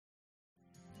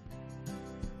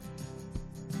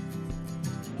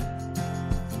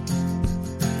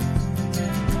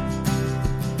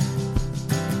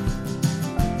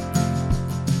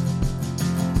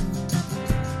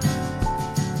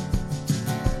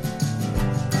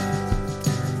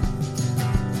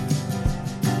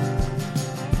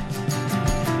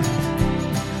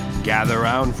Gather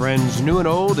around, friends new and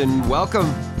old, and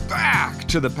welcome back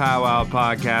to the Powwow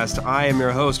Podcast. I am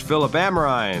your host, Philip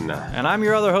Amrine. And I'm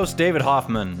your other host, David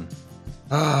Hoffman.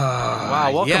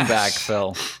 Wow, welcome back,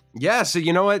 Phil. Yeah, so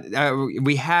you know what?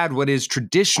 We had what is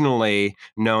traditionally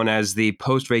known as the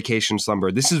post-vacation slumber.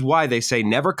 This is why they say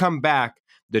never come back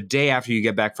the day after you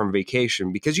get back from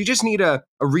vacation, because you just need a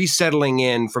resettling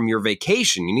in from your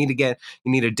vacation. You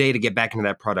need a day to get back into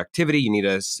that productivity. You need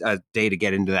a day to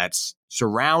get into that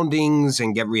surroundings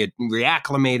and get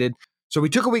reacclimated. So we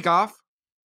took a week off.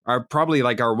 Our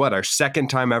second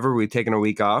time ever we've taken a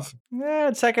week off.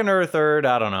 Yeah, second or third,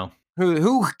 I don't know.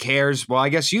 Who cares? Well, I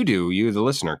guess you do. You, the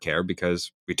listener, care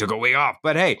because we took a week off.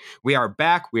 But hey, we are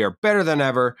back. We are better than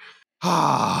ever.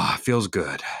 Feels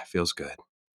good. Feels good.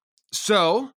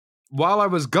 So, while I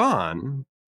was gone,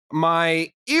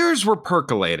 my ears were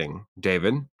percolating,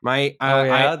 David.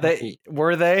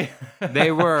 Were they?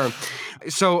 They were.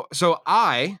 So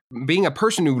I, being a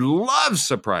person who loves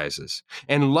surprises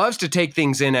and loves to take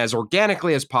things in as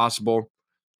organically as possible,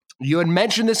 you had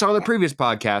mentioned this on the previous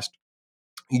podcast.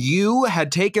 You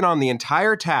had taken on the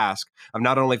entire task of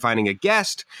not only finding a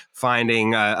guest,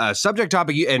 finding a subject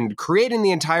topic, and creating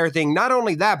the entire thing. Not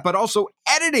only that, but also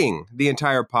editing the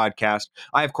entire podcast.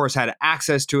 I, of course, had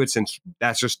access to it since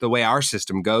that's just the way our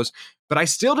system goes. But I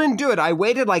still didn't do it. I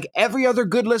waited like every other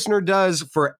good listener does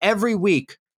for every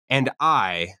week. And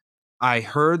I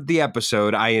heard the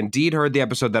episode. I indeed heard the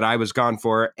episode that I was gone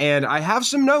for. And I have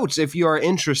some notes if you are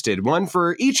interested. One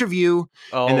for each of you,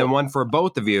 and then one for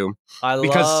both of you. I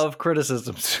love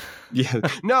criticisms. Yeah.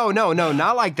 No,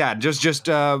 not like that. Just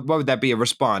what would that be? A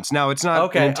response. No, it's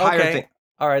not an entire thing.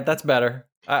 All right, that's better.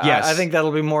 Yes. I think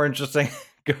that'll be more interesting.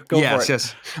 Go for it.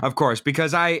 Yes, of course.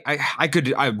 Because I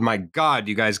could, my God,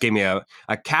 you guys gave me a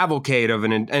cavalcade of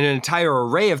an entire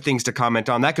array of things to comment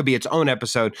on. That could be its own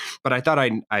episode. But I thought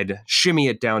I'd shimmy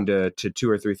it down to two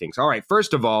or three things. All right.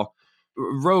 First of all,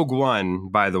 Rogue One,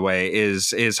 by the way,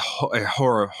 is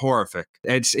horrific.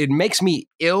 It makes me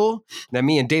ill that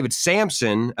me and David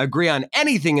Sampson agree on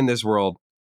anything in this world.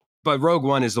 But Rogue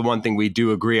One is the one thing we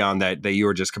do agree on that you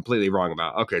were just completely wrong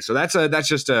about. Okay, so that's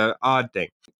just a odd thing.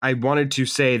 I wanted to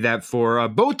say that for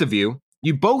both of you,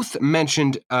 you both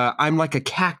mentioned I'm like a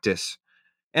cactus.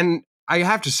 And I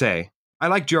have to say, I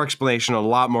liked your explanation a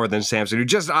lot more than Samson,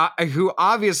 who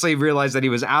obviously realized that he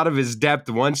was out of his depth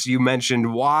once you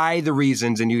mentioned why the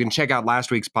reasons, and you can check out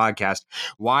last week's podcast,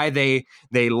 why they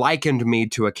likened me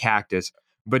to a cactus.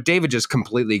 But David just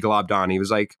completely globbed on. He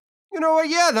was like, you know what?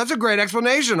 Yeah, that's a great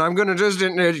explanation. I'm going to just,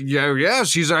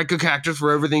 yes, he's like a cactus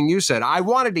for everything you said. I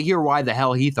wanted to hear why the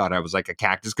hell he thought I was like a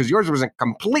cactus, because yours was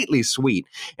completely sweet,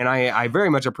 and I very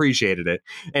much appreciated it.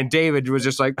 And David was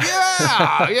just like,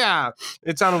 yeah.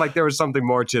 It sounded like there was something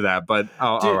more to that, but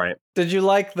all right. Did you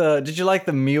like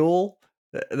the mule?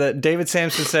 That David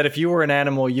Sampson said if you were an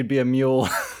animal, you'd be a mule.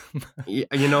 You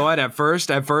know what? At first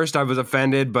I was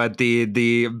offended, but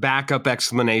the backup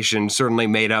explanation certainly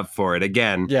made up for it.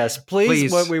 Again, yes,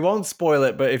 please. We won't spoil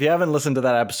it, but if you haven't listened to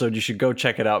that episode, you should go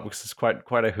check it out because it's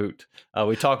quite a hoot.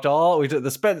 We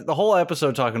spent the whole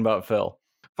episode talking about Phil.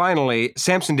 Finally,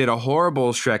 Samson did a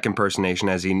horrible Shrek impersonation,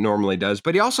 as he normally does,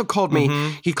 but he also called me.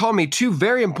 He called me two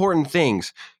very important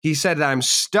things. He said that I'm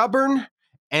stubborn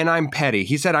and I'm petty.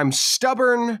 He said I'm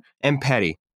stubborn and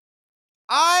petty.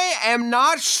 I am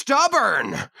not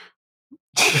stubborn.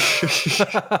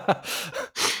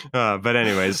 But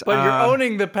anyways, but you're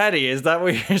owning the petty. Is that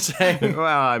what you're saying?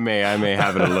 Well, I may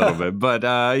have it a little bit, but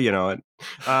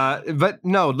but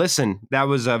no, listen, that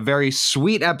was a very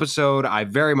sweet episode. I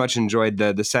very much enjoyed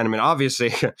the sentiment.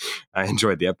 Obviously, I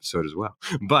enjoyed the episode as well.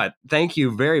 But thank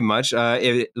you very much.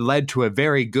 It led to a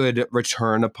very good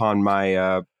return upon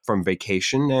my from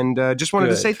vacation, and just wanted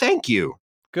to say thank you.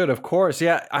 Good, of course.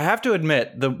 Yeah, I have to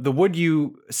admit, the would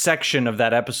you section of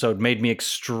that episode made me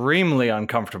extremely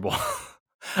uncomfortable.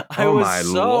 I was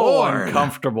so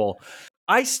uncomfortable.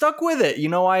 I stuck with it. You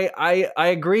know, I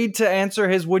agreed to answer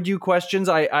his would you questions.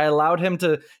 I allowed him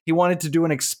he wanted to do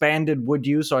an expanded would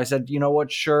you. So I said, you know what,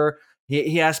 sure.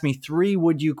 He asked me 3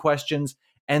 would you questions,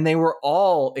 and they were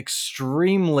all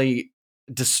extremely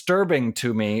disturbing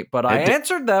to me, but I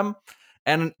answered them.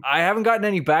 And I haven't gotten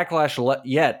any backlash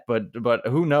yet, but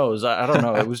who knows? I don't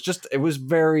know. It was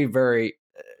very, very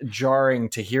jarring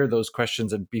to hear those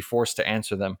questions and be forced to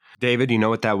answer them. David, you know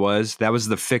what that was? That was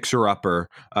the fixer-upper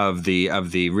of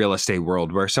the real estate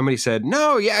world, where somebody said,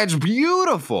 no, yeah, it's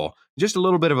beautiful. Just a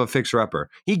little bit of a fixer-upper.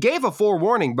 He gave a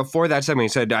forewarning before that segment. He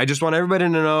said, I just want everybody to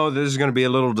know this is going to be a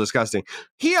little disgusting.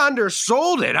 He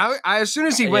undersold it. As soon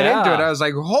as he went into it, I was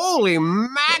like, holy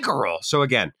mackerel. So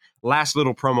again, last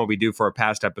little promo we do for a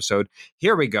past episode.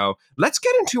 Here we go. Let's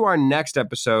get into our next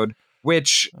episode,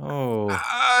 which,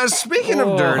 speaking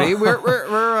of dirty,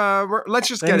 we're let's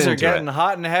just get into it. Things are getting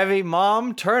hot and heavy.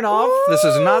 Mom, turn off. Ooh. This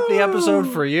is not the episode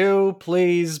for you.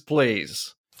 Please,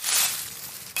 please.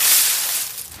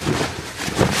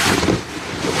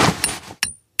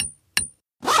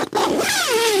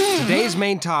 Today's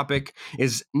main topic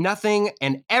is nothing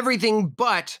and everything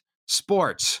but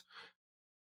sports.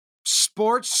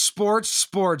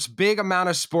 Sports. Big amount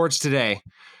of sports today.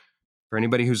 For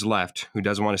anybody who's left, who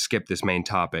doesn't want to skip this main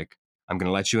topic, I'm going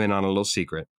to let you in on a little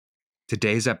secret.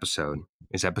 Today's episode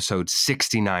is episode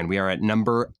 69. We are at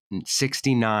number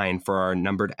 69 for our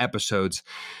numbered episodes,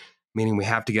 meaning we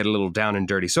have to get a little down and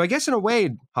dirty. So I guess in a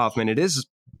way, Hoffman, there's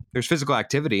physical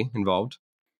activity involved.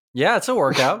 Yeah, it's a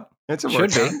workout. It's a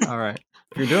workout. All right.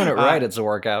 If you're doing it right, it's a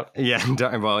workout.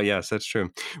 Yeah, well, yes, that's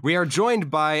true. We are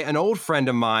joined by an old friend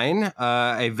of mine,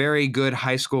 a very good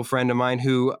high school friend of mine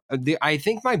who I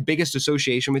think my biggest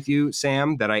association with you,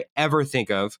 Sam, that I ever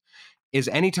think of is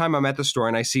anytime I'm at the store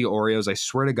and I see Oreos, I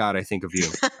swear to God, I think of you.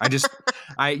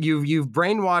 You've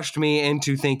brainwashed me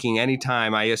into thinking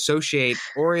anytime I associate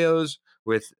Oreos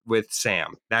with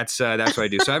Sam. That's what I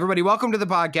do. So everybody, welcome to the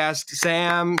podcast.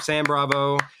 Sam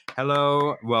Bravo.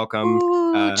 Hello, welcome.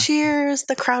 Ooh, cheers.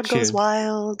 The crowd goes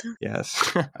wild.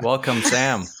 Yes. Welcome,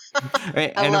 Sam.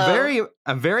 And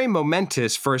a very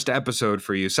momentous first episode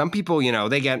for you. Some people,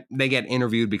 they get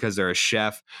interviewed because they're a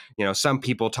chef. Some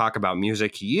people talk about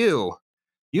music. You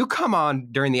come on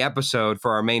during the episode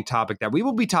for our main topic that we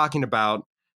will be talking about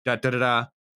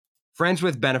friends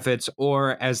with benefits,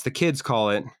 or as the kids call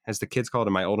it,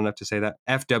 am I old enough to say that?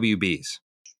 FWBs.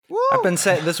 Woo!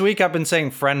 This week I've been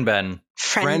saying friend Ben.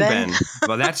 Friend Ben.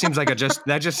 Well, that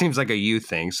just seems like a you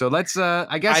thing. So let's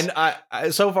I guess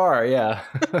so far, yeah.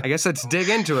 I guess let's dig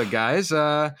into it, guys.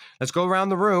 Let's go around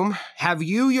the room. Have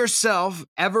you yourself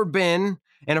ever been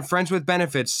in a friends with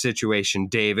benefits situation?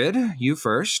 David, you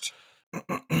first.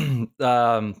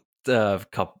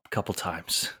 Couple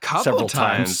times. Several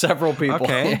times. Several people.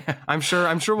 Okay. Yeah. I'm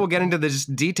sure we'll get into the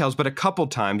details, but a couple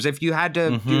times. If you had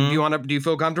to, do you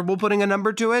feel comfortable putting a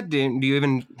number to it? Do you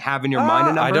even have in your mind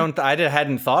a number? I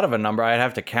hadn't thought of a number. I'd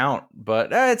have to count,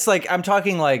 but it's like I'm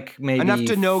talking like maybe enough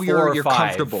to know you're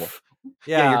comfortable.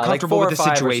 Yeah, you're comfortable like with the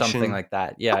situation, or something like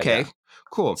that. Yeah. Okay. Yeah.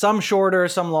 Cool. Some shorter,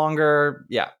 some longer.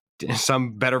 Yeah.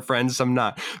 Some better friends, some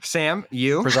not. Sam,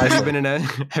 you Precisely.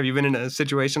 Have you been in a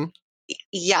situation?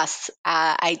 Yes,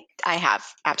 I have,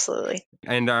 absolutely.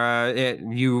 And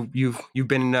you've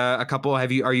been in a couple.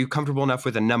 Are you comfortable enough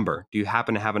with a number? Do you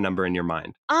happen to have a number in your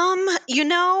mind?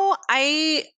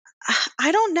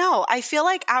 I don't know. I feel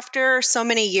like after so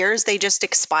many years, they just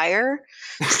expire.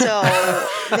 So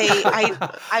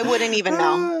I wouldn't even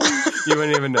know. You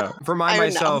wouldn't even know. For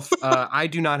myself, I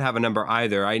do not have a number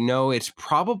either. I know it's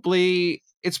probably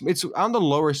it's on the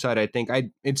lower side. I think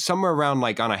it's somewhere around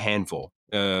like on a handful.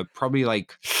 Probably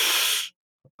like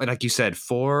you said,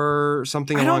 4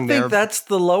 something along there. I don't think that's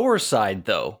the lower side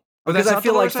though, because I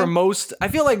feel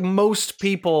like most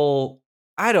people,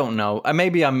 I don't know.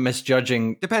 Maybe I'm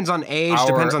misjudging. Depends on age.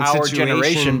 Depends on our situation.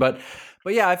 Generation, but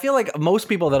yeah, I feel like most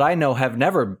people that I know have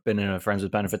never been in a friends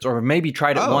with benefits, or maybe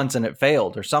tried it once and it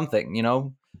failed, or something.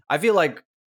 I feel like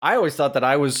I always thought that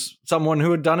I was someone who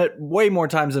had done it way more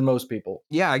times than most people.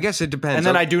 Yeah, I guess it depends. And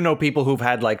then I do know people who've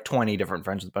had like 20 different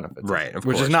friends with benefits. Right, of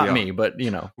which course. is not me, but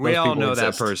we all know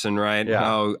that person, right? Yeah.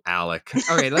 Oh, Alec.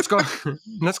 Okay, let's go.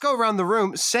 Let's go around the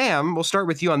room. Sam, we'll start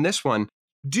with you on this one.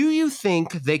 Do you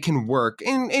think they can work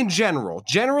in general?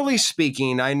 Generally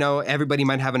speaking, I know everybody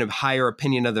might have a higher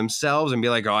opinion of themselves and be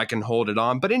like, oh, I can hold it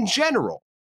on. But in general,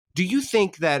 do you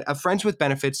think that a friends with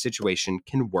benefits situation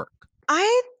can work?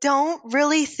 I don't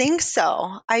really think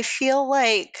so. I feel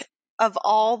like of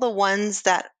all the ones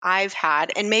that I've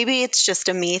had, and maybe it's just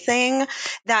a me thing,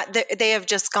 that they have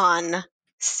just gone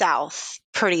south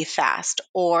pretty fast,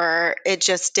 or it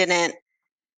just didn't.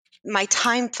 My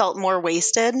time felt more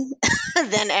wasted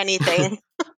than anything.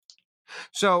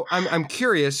 So I'm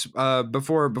curious,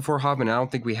 before Hoffman, I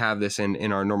don't think we have this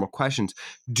in our normal questions.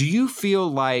 Do you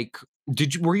feel like,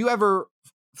 were you ever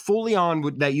fully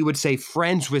on that you would say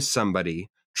friends with somebody,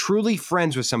 truly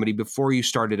friends with somebody before you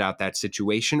started out that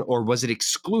situation, or was it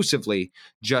exclusively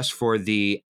just for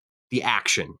the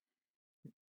action?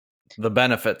 The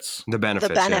benefits. The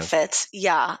benefits. Yes.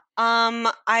 Yeah.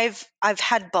 I've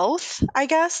had both, I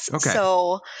guess. Okay.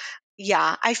 So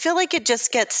yeah, I feel like it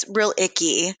just gets real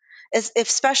icky,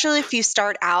 especially if you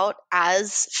start out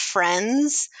as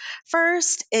friends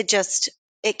first.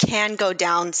 It can go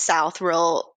down south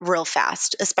real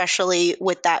fast, especially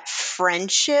with that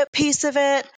friendship piece of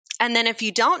it. And then if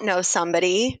you don't know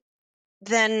somebody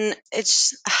then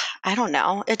it's, I don't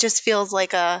know. It just feels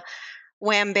like a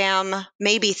wham bam,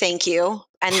 maybe thank you,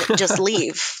 and just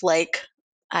leave. Like,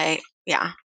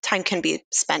 yeah, time can be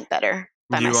spent better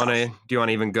by myself. Do you want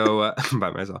to even go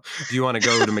by myself? Do you want to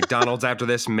go to McDonald's after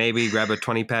this? Maybe grab a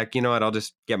 20-pack? You know what? I'll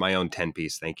just get my own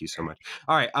 10-piece. Thank you so much.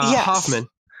 All right. Yes.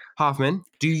 Hoffman,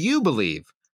 do you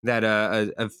believe that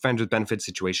a friends with benefits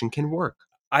situation can work?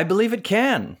 I believe it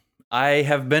can. I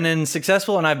have been in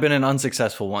successful and I've been in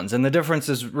unsuccessful ones. And the difference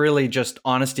is really just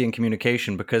honesty and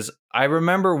communication, because I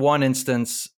remember one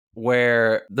instance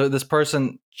where this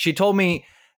person, she told me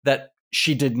that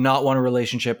she did not want a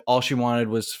relationship. All she wanted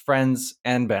was friends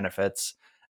and benefits.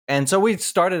 And so we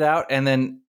started out, and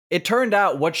then it turned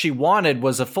out what she wanted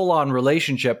was a full-on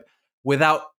relationship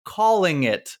without calling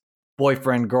it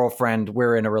boyfriend, girlfriend,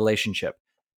 we're in a relationship.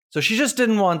 So she just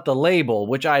didn't want the label,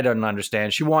 which I don't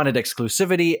understand. She wanted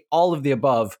exclusivity, all of the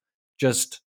above,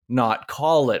 just not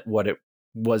call it what it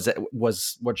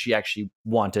was what she actually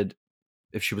wanted,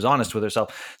 if she was honest with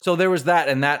herself. So there was that,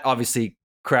 and that obviously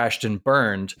crashed and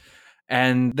burned.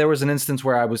 And there was an instance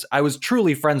where I was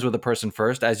truly friends with a person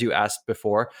first, as you asked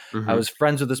before. Mm-hmm. I was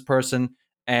friends with this person,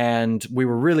 and we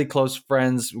were really close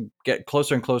friends, get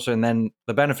closer and closer, and then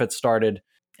the benefits started.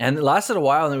 And it lasted a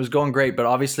while and it was going great. But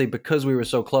obviously, because we were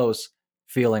so close,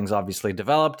 feelings obviously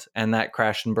developed, and that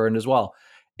crashed and burned as well.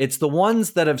 It's the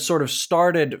ones that have sort of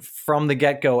started from the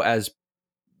get-go as,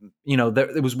 you know,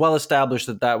 it was well established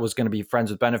that was going to be friends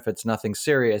with benefits, nothing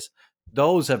serious.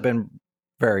 Those have been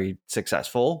very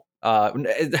successful.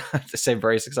 To say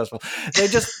very successful,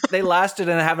 they lasted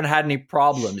and haven't had any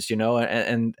problems, you know.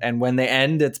 And when they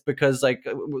end, it's because like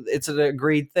it's an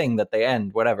agreed thing that they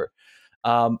end, whatever.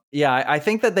 I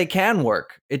think that they can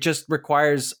work. It just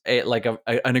requires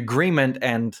an agreement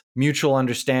and mutual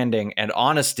understanding and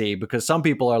honesty, because some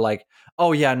people are like,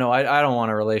 oh yeah, no, I don't want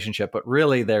a relationship, but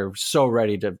really they're so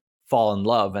ready to fall in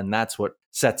love, and that's what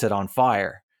sets it on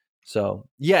fire. So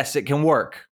yes, it can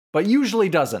work, but usually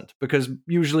doesn't, because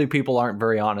usually people aren't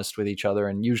very honest with each other,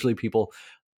 and usually people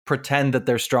pretend that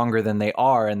they're stronger than they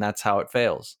are, and that's how it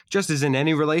fails. Just as in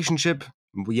any relationship,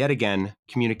 yet again,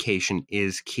 communication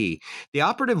is key. The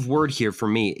operative word here for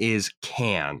me is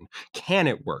can. Can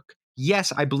it work?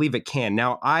 Yes, I believe it can.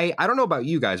 Now, I don't know about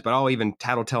you guys, but I'll even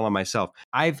tattletale on myself.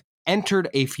 I've entered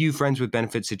a few friends with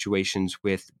benefit situations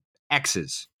with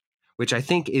exes, which I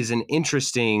think is an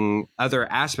interesting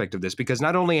other aspect of this, because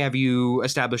not only have you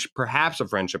established perhaps a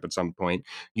friendship at some point,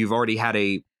 you've already had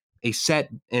a set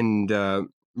and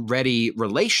ready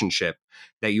relationship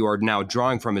that you are now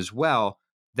drawing from as well.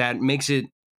 That makes it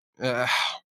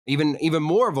even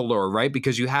more of a lure, right?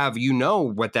 Because you know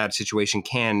what that situation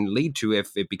can lead to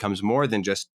if it becomes more than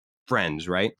just friends,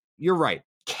 right? You're right.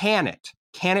 Can it?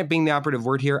 Can it being the operative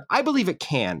word here? I believe it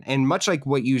can. And much like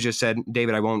what you just said,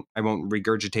 David, I won't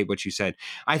regurgitate what you said.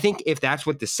 I think if that's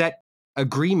what the set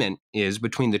agreement is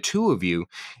between the two of you,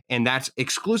 and that's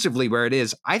exclusively where it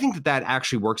is, I think that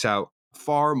actually works out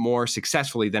far more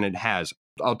successfully than it has.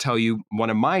 I'll tell you one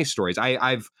of my stories.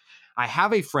 I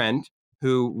have a friend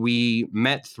who we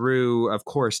met through, of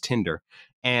course, Tinder,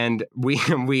 and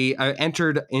we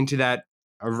entered into that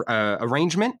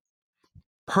arrangement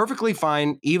perfectly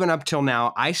fine. Even up till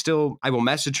now, I will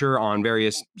message her on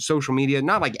various social media,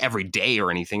 not like every day or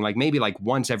anything, like maybe like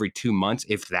once every 2 months,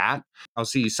 if that. I'll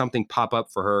see something pop up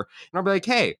for her and I'll be like,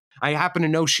 hey, I happen to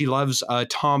know she loves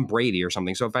Tom Brady or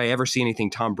something. So if I ever see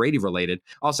anything Tom Brady related,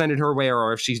 I'll send it her way.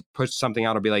 Or if she puts something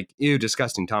out, I'll be like, ew,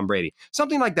 disgusting, Tom Brady.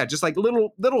 Something like that. Just like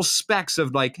little specks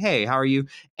of like, hey, how are you?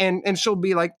 And she'll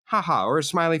be like, haha, or a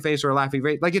smiley face or a laughing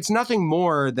face. Like it's nothing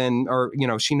more than, or, you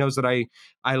know, she knows that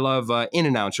I love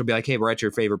In-N-Out. She'll be like, hey, we're at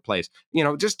your favorite place. You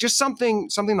know, just something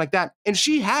like that. And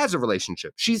she has a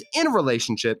relationship. She's in a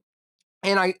relationship.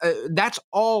 And that's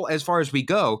all as far as we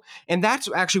go. And that's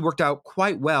actually worked out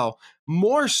quite well,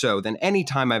 more so than any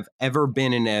time I've ever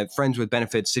been in a friends with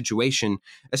benefits situation,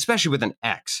 especially with an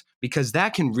ex, because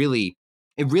that can really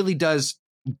does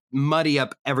muddy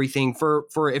up everything for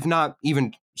if not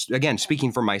even, again,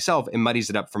 speaking for myself, it muddies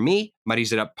it up for me,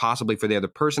 muddies it up possibly for the other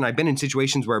person. I've been in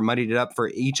situations where it muddied it up for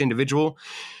each individual.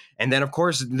 And then, of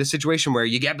course, the situation where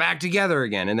you get back together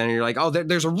again, and then you're like, oh,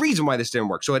 there's a reason why this didn't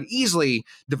work. So it easily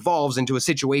devolves into a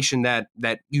situation that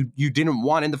you didn't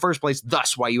want in the first place,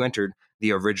 thus why you entered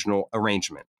the original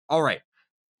arrangement. All right,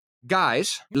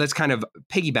 guys, let's kind of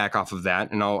piggyback off of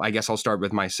that, and I guess I'll start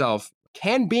with myself.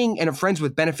 Can being in a friends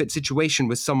with benefit situation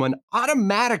with someone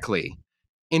automatically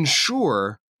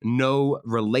ensure no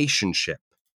relationship?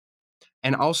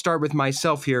 And I'll start with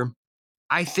myself here.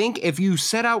 I think if you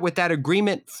set out with that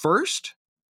agreement first,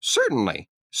 certainly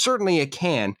it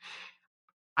can.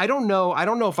 I don't know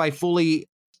if I fully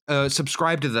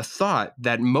subscribe to the thought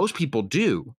that most people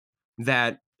do,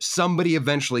 that somebody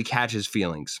eventually catches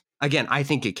feelings. Again, I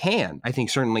think it can. I think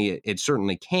it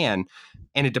certainly can.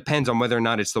 And it depends on whether or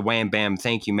not it's the wham, bam,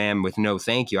 thank you, ma'am, with no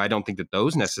thank you. I don't think that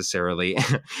those necessarily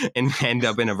end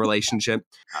up in a relationship.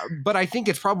 But I think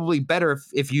it's probably better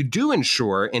if you do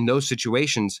ensure in those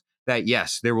situations that,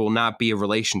 yes, there will not be a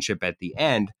relationship at the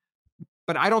end.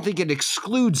 But I don't think it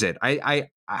excludes it. I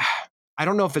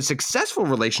don't know if a successful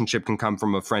relationship can come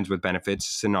from a friends with benefits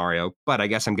scenario, but I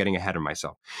guess I'm getting ahead of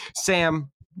myself.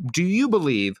 Sam, do you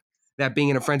believe that being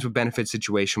in a friends with benefits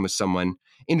situation with someone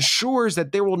ensures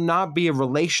that there will not be a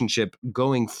relationship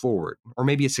going forward, or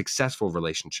maybe a successful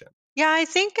relationship? Yeah, I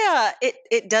think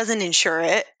it doesn't ensure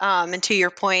it. And to your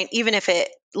point, even if it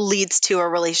leads to a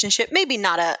relationship, maybe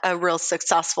not a real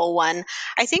successful one,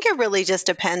 I think it really just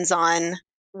depends on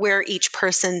where each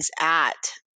person's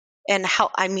at and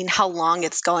how long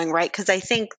it's going, right? Because I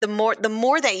think the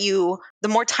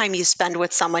more time you spend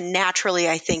with someone, naturally,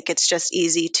 I think it's just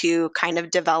easy to kind of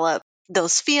develop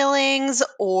those feelings,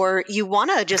 or you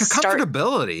want to just start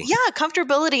comfortability. Yeah,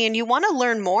 comfortability, and you want to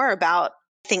learn more about,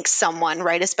 I think, someone,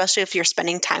 right? Especially if you're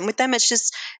spending time with them. It's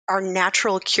just our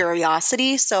natural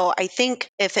curiosity. So I think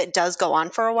if it does go on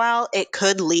for a while, it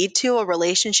could lead to a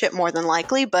relationship more than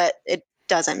likely, but it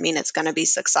doesn't mean it's going to be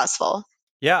successful.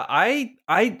 Yeah,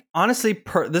 I honestly,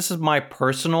 this is my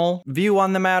personal view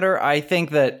on the matter. I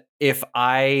think that if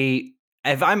I'm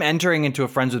entering into a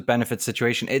friends with benefits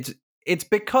situation, it's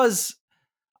because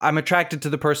I'm attracted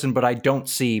to the person, but I don't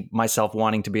see myself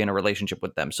wanting to be in a relationship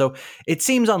with them. So it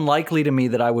seems unlikely to me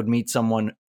that I would meet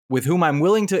someone with whom I'm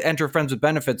willing to enter friends with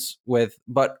benefits with,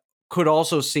 but could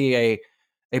also see a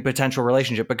potential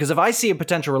relationship. Because if I see a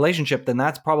potential relationship, then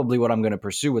that's probably what I'm going to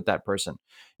pursue with that person.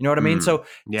 You know what I mean? So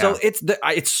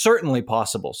it's certainly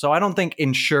possible. So I don't think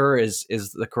ensure is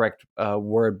the correct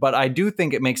word, but I do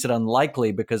think it makes it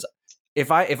unlikely, because if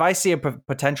I see a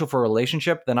potential for a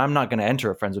relationship, then I'm not going to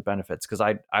enter a friends with benefits, because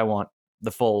I want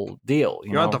the full deal.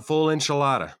 You want the full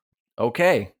enchilada.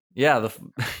 Okay. Yeah.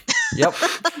 Yep.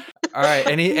 All right.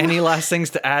 Any last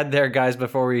things to add there, guys,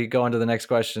 before we go on to the next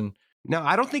question? No,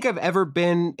 I don't think I've ever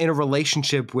been in a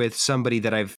relationship with somebody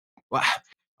that I've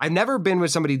never been with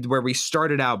somebody where we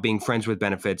started out being friends with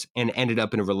benefits and ended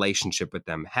up in a relationship with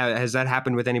them. Has that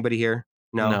happened with anybody here?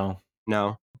 No.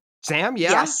 Sam?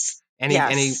 Yeah. Yes.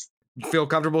 Any feel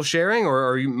comfortable sharing, or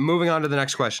are you moving on to the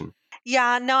next question?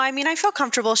 Yeah, no, I mean, I feel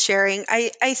comfortable sharing.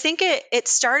 I think it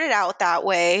started out that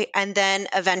way, and then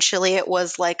eventually it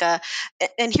was like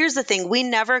and here's the thing, we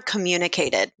never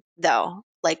communicated though.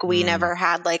 Like we never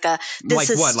had like a, this like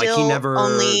is what? still like he never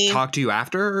only talked to you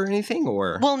after or anything,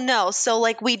 or? Well, no. So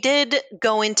like we did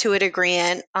go into an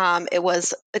agreement. It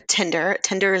was a Tinder.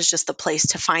 Tinder is just the place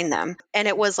to find them. And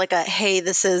it was like hey,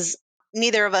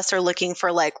 neither of us are looking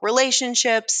for like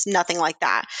relationships, nothing like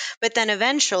that. But then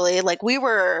eventually, like we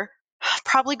were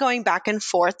probably going back and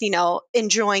forth,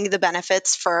 enjoying the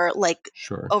benefits for like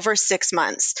over 6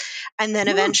 months. And then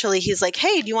eventually he's like,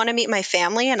 hey, do you want to meet my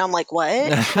family? And I'm like, what?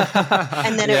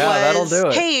 And then it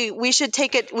was, hey, we should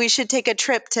take a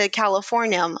trip to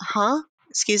California. Huh?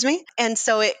 Excuse me? And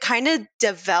so it kind of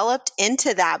developed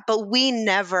into that, but we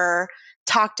never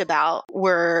talked about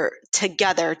we're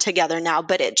together now,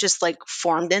 but it just like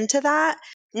formed into that.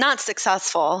 Not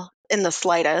successful in the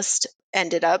slightest,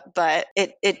 ended up, but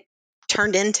it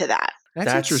turned into that.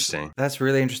 That's interesting. That's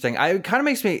really interesting. It kind of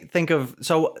makes me think of,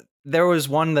 so there was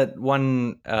one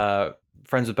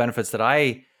friends with benefits that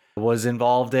I was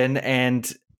involved in, and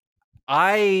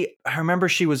I remember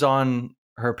she was on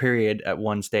her period at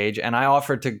one stage, and I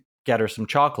offered to get her some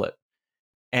chocolate,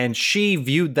 and she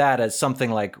viewed that as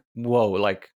something like, whoa,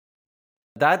 like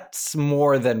that's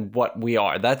more than what we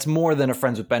are. That's more than a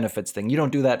friends with benefits thing. You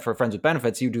don't do that for friends with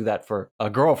benefits. You do that for a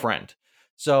girlfriend.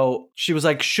 So she was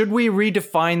like, should we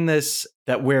redefine this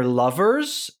that we're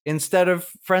lovers instead of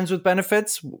friends with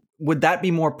benefits? Would that be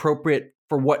more appropriate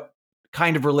for what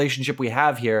kind of relationship we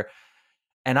have here?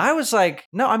 And I was like,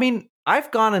 no, I mean, I've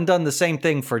gone and done the same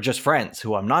thing for just friends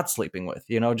who I'm not sleeping with,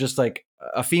 just like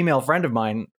a female friend of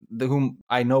mine whom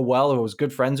I know well, who I was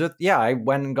good friends with. Yeah, I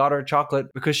went and got her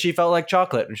chocolate because she felt like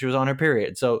chocolate and she was on her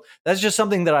period. So that's just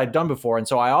something that I'd done before. And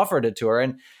so I offered it to her.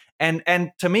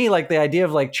 And to me, like the idea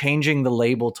of like changing the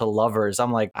label to lovers,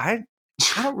 I'm like, I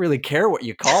don't really care what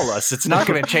you call us. It's not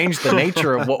going to change the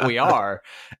nature of what we are.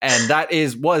 And that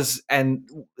was and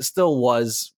still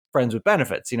was friends with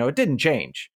benefits. It didn't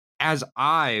change. As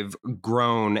I've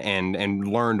grown and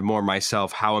learned more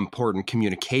myself how important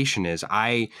communication is,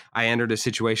 I entered a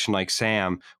situation like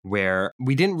Sam where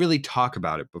we didn't really talk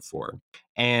about it before.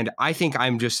 And I think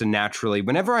I'm just a naturally,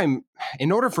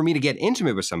 in order for me to get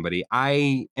intimate with somebody,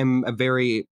 I am a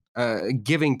very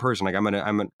giving person. Like I'm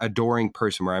an adoring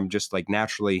person where I'm just like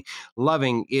naturally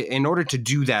loving. In order to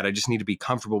do that, I just need to be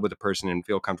comfortable with the person and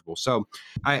feel comfortable. So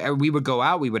we would go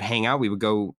out, we would hang out, we would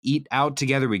go eat out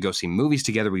together, we'd go see movies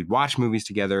together, we'd watch movies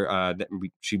together.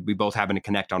 We both happen to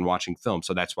connect on watching film,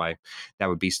 so that's why that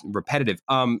would be repetitive.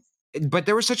 But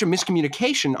there was such a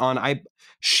miscommunication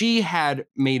she had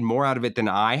made more out of it than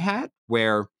I had,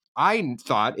 where I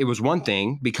thought it was one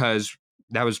thing because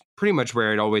that was pretty much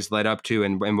where it always led up to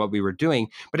and what we were doing.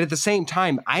 But at the same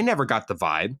time, I never got the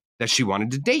vibe that she wanted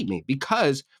to date me,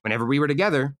 because whenever we were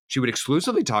together, she would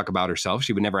exclusively talk about herself.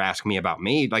 She would never ask me about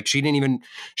me. Like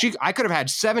I could have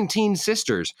had 17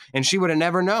 sisters and she would have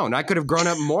never known. I could have grown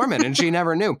up Mormon and she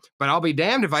never knew. But I'll be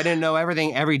damned if I didn't know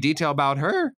every detail about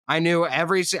her. I knew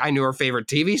her favorite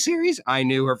TV series. I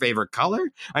knew her favorite color.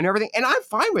 I knew everything. And I'm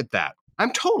fine with that.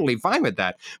 I'm totally fine with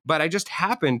that. But I just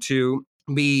happened to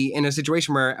be in a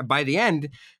situation where by the end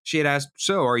she had asked,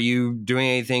 so are you doing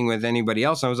anything with anybody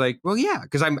else? And I was like, well, yeah,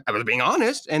 because I was being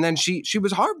honest. And then she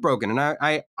was heartbroken, and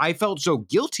I felt so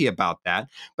guilty about that.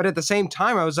 But at the same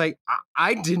time, I was like,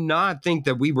 I did not think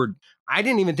that I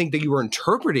didn't even think that you were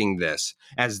interpreting this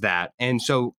as that. And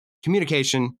so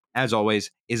communication, as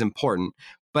always, is important.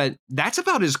 But that's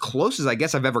about as close as I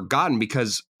guess I've ever gotten,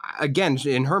 because again,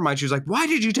 in her mind, she was like, why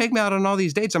did you take me out on all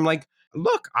these dates? I'm like,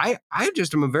 look, I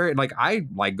just am I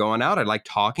like going out. I like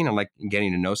talking. I like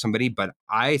getting to know somebody. But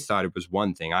I thought it was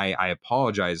one thing. I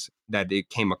apologize that it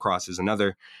came across as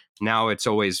another. Now it's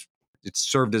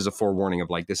served as a forewarning of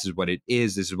like, this is what it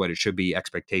is. This is what it should be.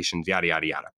 Expectations, yada, yada,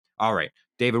 yada. All right,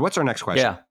 David, what's our next question?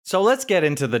 Yeah. So let's get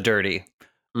into the dirty.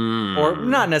 Or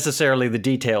not necessarily the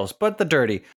details, but the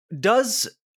dirty. Does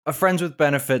a friends with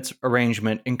benefits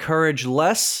arrangement encourage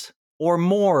less or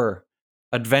more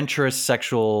adventurous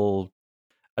sexual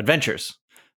adventures?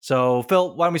 So,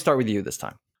 Phil, why don't we start with you this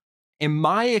time? In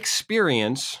my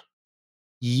experience,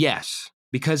 yes,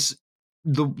 because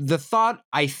the thought,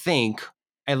 I think,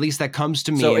 at least that comes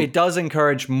to me. So it does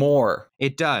encourage more.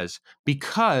 It does,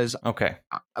 because okay,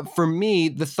 for me,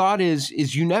 the thought is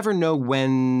you never know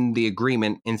when the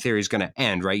agreement in theory is going to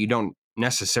end, right? You don't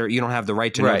have the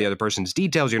right to know the other person's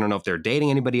details. You don't know if they're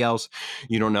dating anybody else.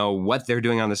 You don't know what they're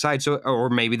doing on the side. So, or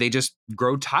maybe they just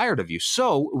grow tired of you.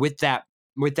 So with that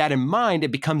in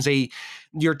mind,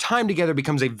 your time together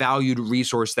becomes a valued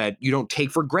resource that you don't take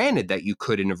for granted that you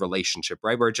could in a relationship,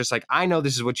 right? Where it's just like, I know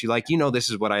this is what you like, this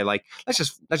is what I like. Let's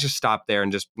just stop there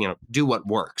and just, do what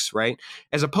works, right?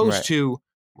 As opposed to,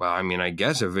 well, I mean, I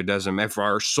guess if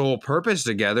our sole purpose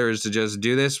together is to just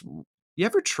do this. You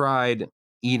ever tried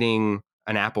eating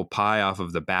an apple pie off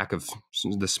of the back of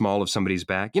the small of somebody's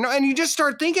back, and you just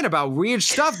start thinking about weird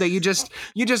stuff that you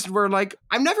just were like,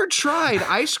 I've never tried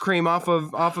ice cream off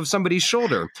of somebody's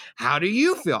shoulder. How do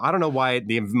you feel? I don't know why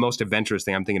the most adventurous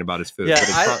thing I'm thinking about is food.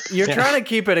 Yeah, you're trying to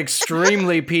keep it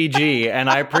extremely PG, and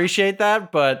I appreciate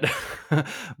that, but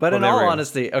in all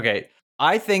honesty, okay,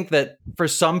 I think that for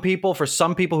some people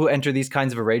who enter these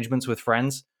kinds of arrangements with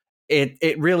friends,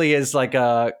 it really is like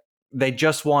they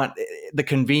just want the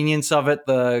convenience of it,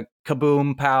 the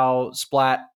kaboom, pow,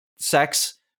 splat,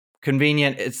 sex,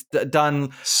 convenient. It's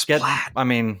done. Splat. I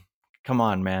mean, come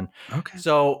on, man. Okay.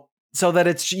 So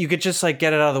that you could just like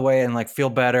get it out of the way and like feel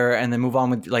better, and then move on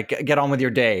with get on with your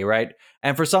day, right?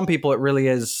 And for some people, it really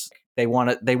is. They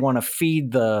want to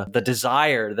feed the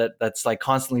desire that's like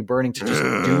constantly burning to just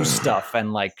do stuff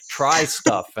and like try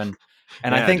stuff, and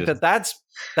I think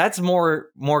that's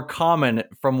more common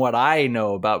from what I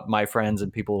know about my friends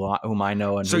and people whom I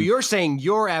know. And so you're saying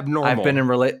you're abnormal. I've been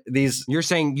in these. You're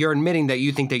saying you're admitting that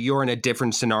you think that you're in a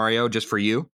different scenario just for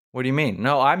you. What do you mean?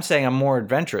 No, I'm saying I'm more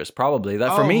adventurous. Probably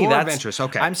that for me. That's adventurous.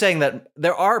 Okay. I'm saying that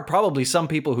there are probably some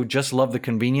people who just love the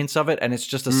convenience of it, and it's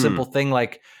just a simple thing.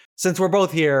 Like, since we're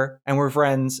both here and we're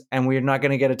friends and we're not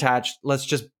going to get attached, let's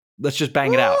just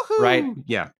bang it out, right?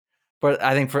 Yeah. But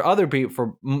I think for other people,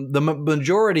 for the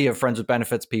majority of friends with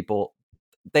benefits people,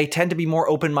 they tend to be more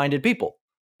open-minded people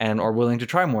and are willing to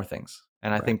try more things.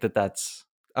 And I think that's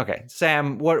okay.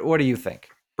 Sam, what do you think?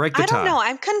 Break the tie. I don't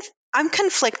know. I'm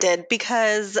conflicted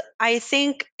because I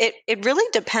think it really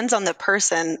depends on the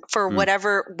person for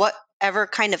whatever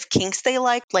kind of kinks they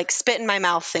like spit in my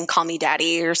mouth and call me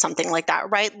daddy or something like that,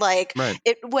 right? Like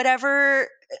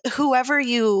whoever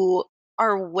you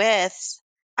are with,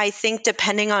 I think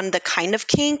depending on the kind of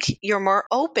kink, you're more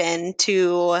open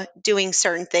to doing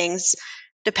certain things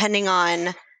depending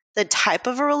on the type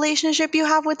of a relationship you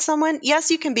have with someone. Yes,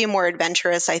 you can be more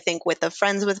adventurous, I think, with the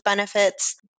friends with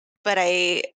benefits, but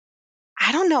I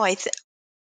don't know.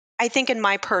 I I think in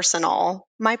my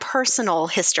personal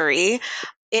history,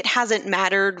 it hasn't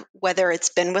mattered whether it's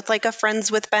been with like a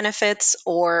friends with benefits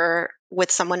or with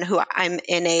someone who I'm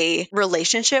in a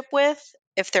relationship with.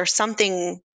 If there's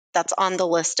something that's on the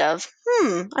list of,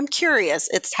 I'm curious,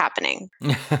 it's happening.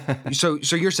 So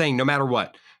you're saying no matter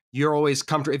what, you're always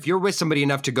comfortable. If you're with somebody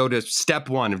enough to go to step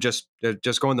one of just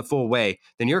going the full way,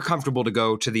 then you're comfortable to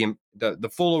go to the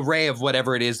full array of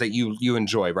whatever it is that you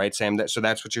enjoy, right, Sam? So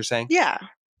that's what you're saying? Yeah.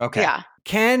 Okay. Yeah.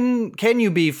 Can you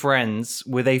be friends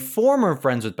with a former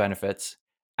friends with benefits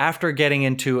after getting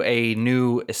into a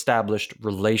new established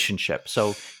relationship?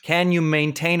 So can you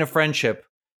maintain a friendship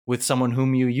with someone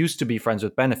whom you used to be friends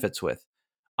with benefits with?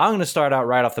 I'm going to start out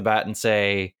right off the bat and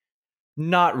say,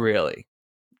 not really.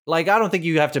 Like, I don't think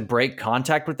you have to break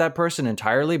contact with that person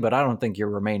entirely, but I don't think you're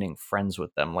remaining friends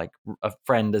with them. Like a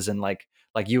friend is in like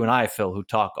you and I, Phil, who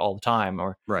talk all the time,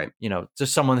 or right,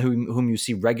 just someone whom you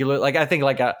see regularly. Like I think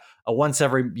like a once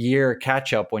every year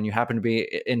catch up when you happen to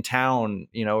be in town,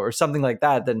 or something like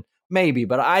that. Then maybe,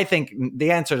 but I think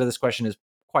the answer to this question is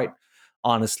quite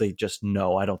honestly just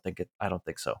no. I don't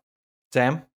think so.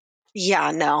 Sam?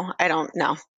 Yeah, no, I don't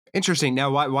know. Interesting.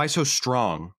 Now, why so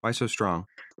strong? Why so strong?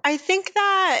 I think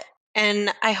that,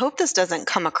 and I hope this doesn't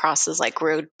come across as like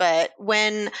rude, but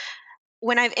when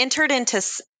I've entered into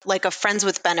like a friends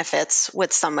with benefits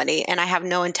with somebody and I have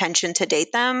no intention to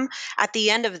date them, at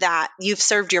the end of that, you've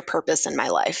served your purpose in my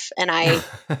life. And I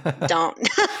don't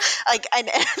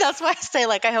that's why I say,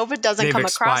 like, I hope it doesn't They've come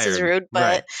across as rude, but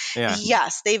right. Yeah.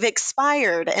 yes, they've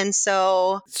expired. And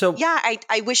so yeah,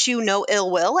 I wish you no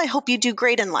ill will. I hope you do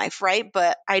great in life. Right.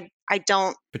 But I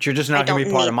don't. But you're just not going to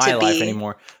be part of my life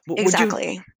anymore.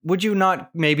 Exactly. Would you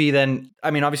not maybe then, I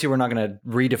mean, obviously we're not going to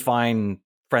redefine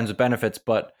friends with benefits,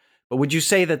 but would you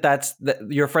say that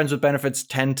your friends with benefits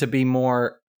tend to be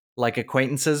more like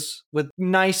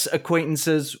nice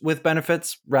acquaintances with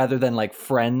benefits rather than like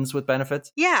friends with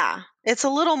benefits? Yeah, it's a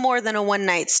little more than a one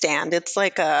night stand. It's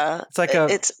like a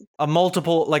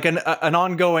multiple, like an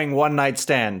ongoing one night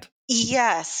stand.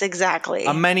 Yes, exactly.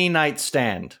 A many night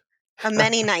stand. A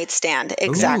many night stand.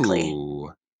 Exactly.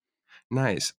 Ooh,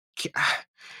 nice.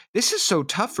 This is so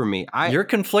tough for me. You're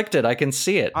conflicted. I can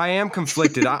see it. I am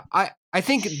conflicted. I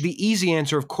think the easy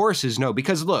answer, of course, is no.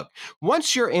 Because look,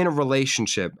 once you're in a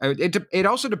relationship, it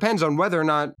also depends on whether or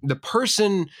not the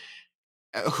person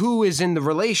who is in the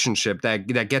relationship that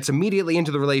gets immediately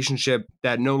into the relationship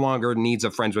that no longer needs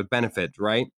a friends with benefit,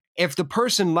 right? If the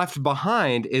person left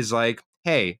behind is like,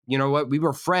 hey, you know what? We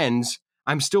were friends.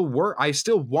 I still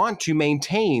want to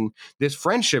maintain this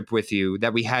friendship with you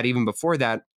that we had even before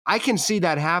that. I can see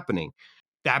that happening.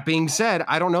 That being said,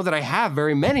 I don't know that I have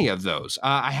very many of those.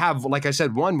 I have, like I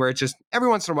said, one where it's just every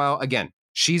once in a while, again,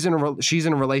 she's in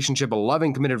a relationship, a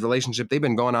loving, committed relationship. They've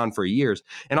been going on for years.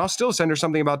 And I'll still send her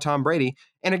something about Tom Brady.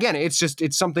 And again, it's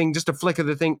something, just a flick of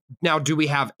the thing. Now, do we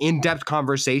have in-depth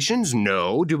conversations?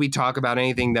 No. Do we talk about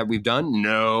anything that we've done?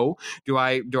 No. Do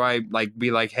I like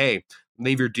be like, hey,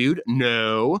 leave your dude?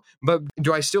 No. But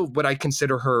would I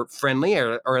consider her friendly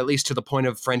or at least to the point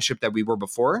of friendship that we were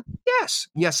before?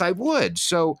 Yes, I would.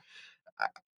 So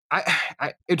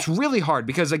I it's really hard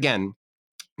because, again,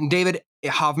 David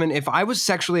Hoffman, if I was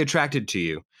sexually attracted to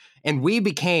you and we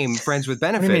became friends with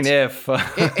benefits. What do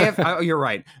you mean if you're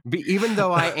right. Even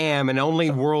though I am and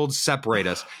only worlds separate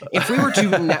us, if we were to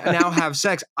now have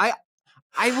sex, a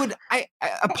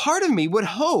part of me would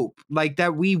hope like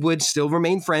that we would still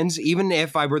remain friends, even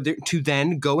if I were to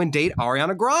then go and date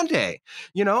Ariana Grande.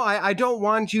 I don't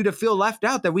want you to feel left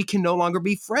out that we can no longer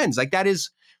be friends. Like that is,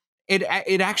 it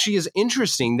actually is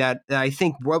interesting that I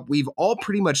think what we've all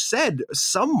pretty much said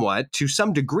somewhat to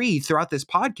some degree throughout this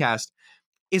podcast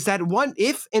is that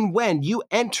if and when you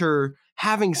enter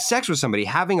having sex with somebody,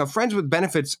 having a friends with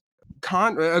benefits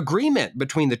agreement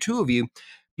between the two of you,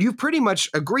 you've pretty much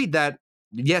agreed that,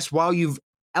 yes, while you've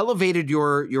elevated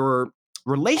your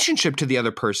relationship to the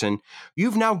other person,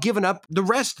 you've now given up the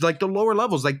rest, like the lower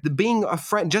levels, like the being a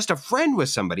friend, just a friend with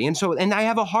somebody. And I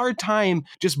have a hard time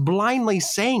just blindly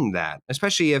saying that,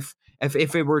 especially if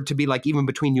it were to be like even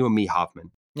between you and me,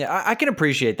 Hoffman. Yeah, I can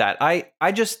appreciate that.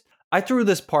 I threw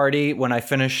this party when I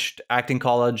finished acting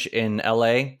college in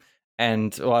LA.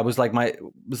 And I was like, it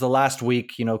was the last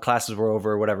week, classes were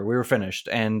over or whatever. We were finished.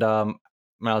 And I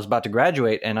was about to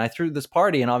graduate and I threw this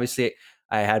party. And obviously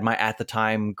I had my, at the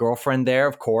time, girlfriend there,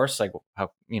 of course, like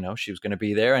how, she was going to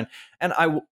be there. And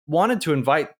I wanted to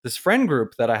invite this friend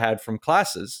group that I had from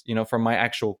classes, from my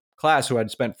actual class who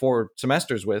I'd spent 4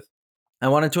 semesters with. I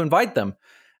wanted to invite them.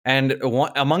 And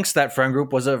amongst that friend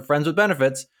group was a friends with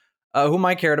benefits whom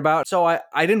I cared about. So I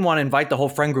didn't want to invite the whole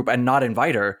friend group and not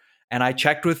invite her. And I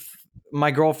checked with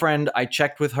my girlfriend, I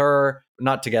checked with her,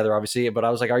 not together, obviously, but I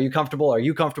was like, are you comfortable? Are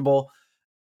you comfortable?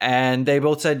 And they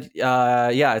both said,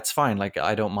 yeah, it's fine. Like,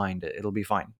 I don't mind it. It'll be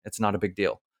fine. It's not a big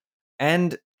deal.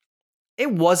 And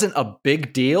it wasn't a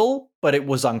big deal, but it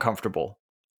was uncomfortable.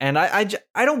 And I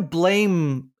don't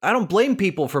blame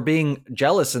people for being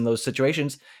jealous in those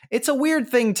situations. It's a weird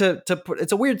thing to put.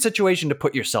 It's a weird situation to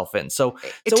put yourself in. So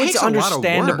it's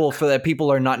understandable for that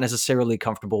people are not necessarily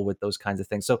comfortable with those kinds of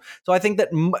things. So I think that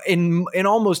in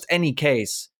almost any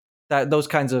case, that those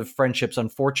kinds of friendships,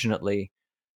 unfortunately,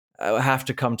 have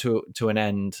to come to an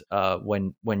end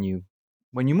when you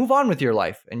move on with your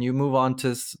life and you move on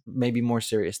to maybe more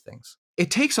serious things.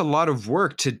 It takes a lot of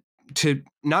work to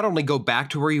not only go back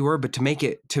to where you were, but to make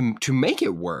it to make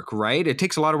it work, right? It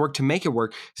takes a lot of work to make it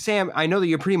work. Sam, I know that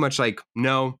you're pretty much like,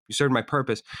 no, you served my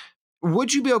purpose.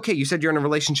 Would you be okay? You said you're in a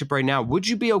relationship right now. Would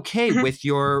you be okay with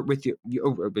your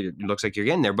it looks like you're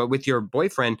getting there, but with your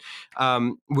boyfriend,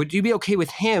 would you be okay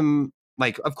with him,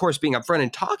 like, of course, being upfront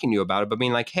and talking to you about it, but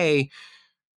being like, hey,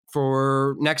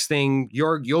 for next thing,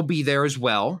 you'll be there as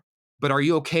well. But are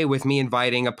you okay with me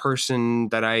inviting a person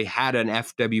that I had an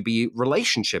FWB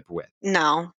relationship with?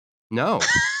 No. No.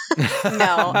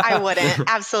 No, I wouldn't.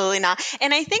 Absolutely not.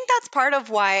 And I think that's part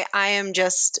of why I'm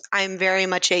very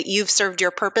much you've served your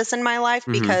purpose in my life,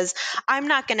 because I'm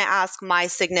not going to ask my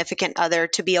significant other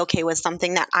to be okay with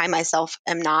something that I myself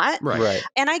am not. Right.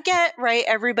 And I get, right,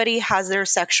 everybody has their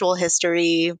sexual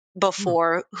history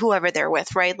before whoever they're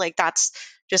with, right? Like that's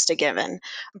just a given.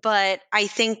 But I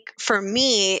think for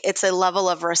me, it's a level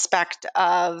of respect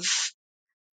of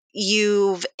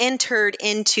you've entered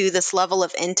into this level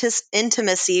of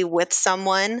intimacy with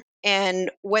someone,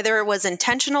 and whether it was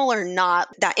intentional or not,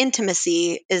 that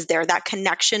intimacy is there, that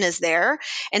connection is there.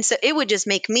 And so it would just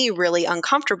make me really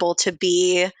uncomfortable to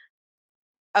be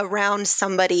around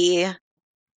somebody,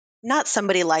 not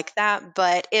somebody like that,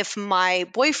 but if my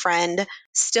boyfriend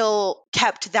still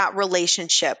kept that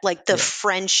relationship, like the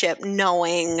friendship,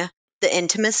 knowing the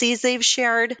intimacies they've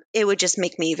shared, it would just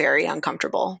make me very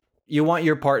uncomfortable. You want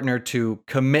your partner to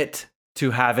commit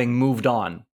to having moved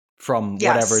on from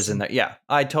whatever's in there. Yeah,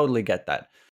 I totally get that.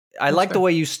 I like the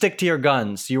way you stick to your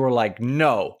guns. You were like,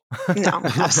 no. No,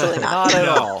 absolutely not. Not at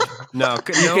all. No. You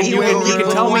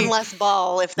can tell me one less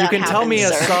ball if that happens. You can tell me a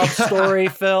sob story,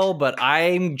 Phil, but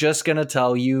I'm just going to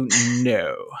tell you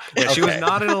no. Yeah, she was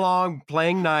nodding along,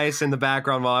 playing nice in the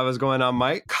background while I was going on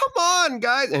mic. Come on,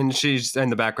 guys. And she's in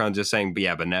the background just saying,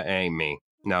 yeah, but that ain't me.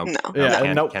 No.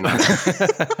 Yeah, nope.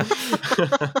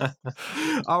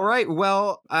 All right.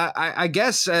 Well, I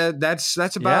guess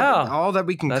that's about all that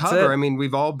we can cover. I mean,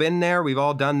 we've all been there. We've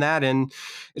all done that. And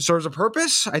it serves a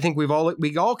purpose. I think we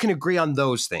all can agree on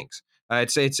those things.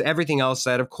 It's everything else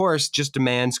that, of course, just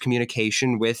demands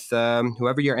communication with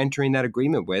whoever you're entering that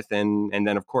agreement with. And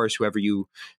then, of course, whoever you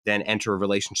then enter a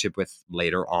relationship with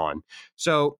later on.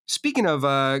 So speaking of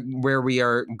where we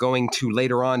are going to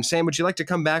later on, Sam, would you like to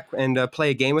come back and play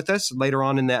a game with us later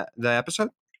on in the episode?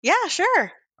 Yeah,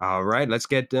 sure. All right. Let's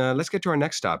get to our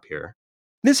next stop here.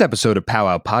 This episode of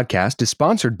Powwow Podcast is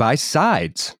sponsored by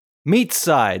Sides. Meet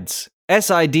Sides.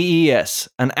 SIDES,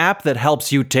 an app that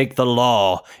helps you take the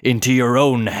law into your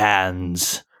own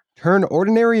hands. Turn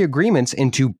ordinary agreements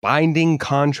into binding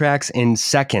contracts in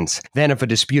seconds. Then if a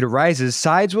dispute arises,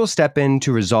 Sides will step in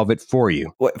to resolve it for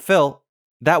you. Wait, Phil,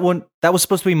 that was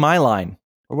supposed to be my line.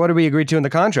 What did we agree to in the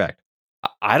contract?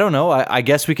 I don't know. I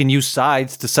guess we can use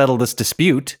Sides to settle this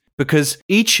dispute, because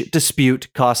each dispute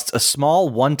costs a small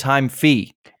one-time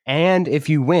fee. And if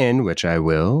you win, which I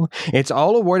will, it's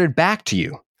all awarded back to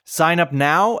you. Sign up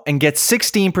now and get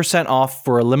 16% off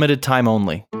for a limited time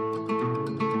only.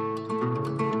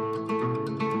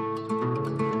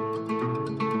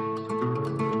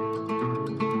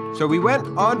 So we went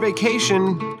on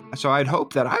vacation, so I'd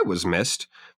hope that I was missed.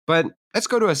 But let's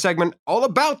go to a segment all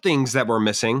about things that were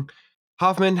missing.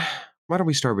 Hoffman, why don't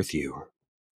we start with you?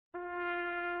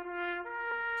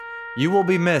 You Will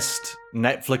Be Missed,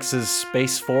 Netflix's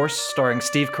Space Force, starring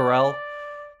Steve Carell.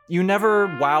 You never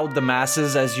wowed the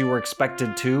masses as you were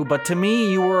expected to, but to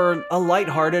me, you were a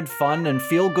lighthearted, fun, and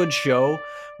feel-good show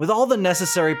with all the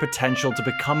necessary potential to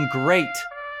become great.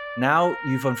 Now,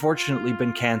 you've unfortunately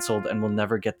been canceled and will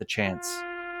never get the chance.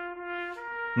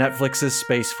 Netflix's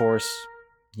Space Force,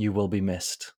 you will be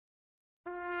missed.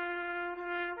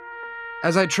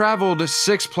 As I traveled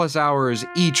 6+ hours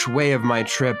each way of my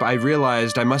trip, I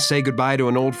realized I must say goodbye to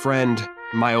an old friend,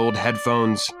 my old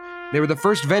headphones. They were the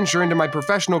first venture into my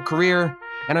professional career,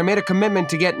 and I made a commitment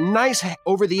to get nice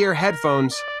over-the-ear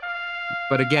headphones.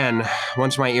 But again,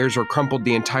 once my ears were crumpled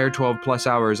the entire 12+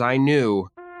 hours, I knew,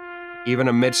 even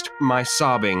amidst my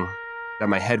sobbing, that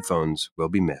my headphones will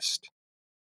be missed.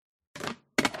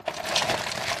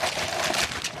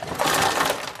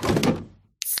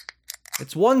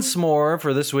 It's once more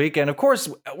for this week. And of course,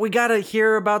 we got to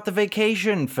hear about the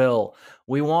vacation, Phil.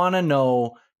 We want to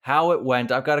know how it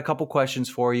went. I've got a couple questions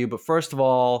for you. But first of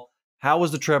all, how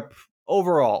was the trip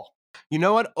overall? You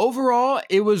know what? Overall,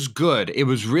 it was good. It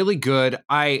was really good.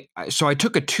 So I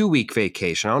took a 2-week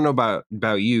vacation. I don't know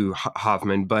about you,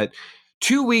 Hoffman, but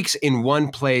 2 weeks in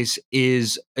one place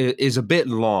is a bit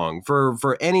long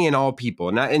for any and all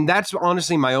people. And that's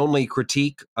honestly my only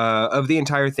critique of the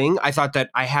entire thing. I thought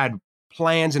that I had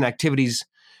plans and activities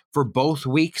for both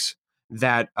weeks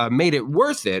that made it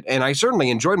worth it. And I certainly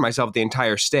enjoyed myself the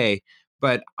entire stay.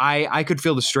 But I could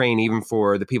feel the strain even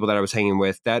for the people that I was hanging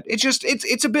with, that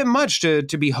it's a bit much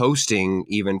to be hosting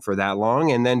even for that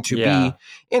long, and then to be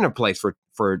in a place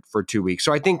for 2 weeks.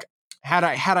 So I think had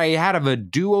I had a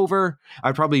do-over,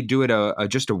 I'd probably do it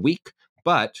just a week,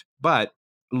 but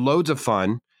loads of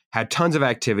fun, had tons of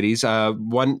activities. I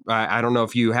don't know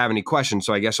if you have any questions,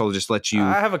 so I guess I'll just let you.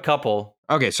 I have a couple.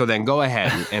 Okay, so then go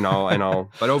ahead and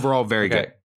I'll but overall very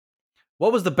good.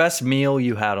 What was the best meal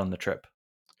you had on the trip?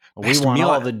 We want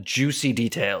all the juicy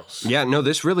details. Yeah, no,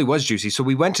 this really was juicy. So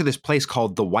we went to this place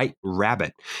called the White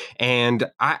Rabbit, and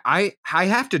I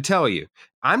have to tell you,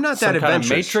 I'm not that adventurous.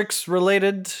 Kind of Matrix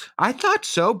related? I thought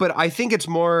so, but I think it's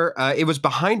more. It was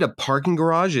behind a parking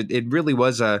garage. It really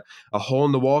was a hole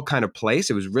in the wall kind of place.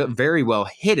 It was very well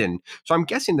hidden. So I'm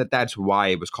guessing that's why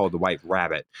it was called the White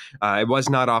Rabbit. It was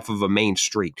not off of a main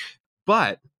street.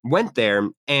 But went there,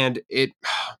 and it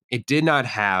did not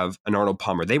have an Arnold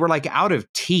Palmer. They were like out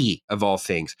of tea, of all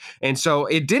things. And so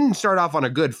it didn't start off on a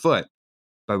good foot.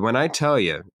 But when I tell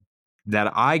you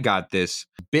that I got this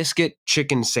biscuit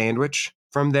chicken sandwich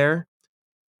from there,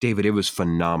 David, it was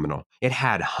phenomenal. It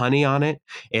had honey on it.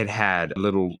 It had a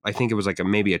little, I think it was like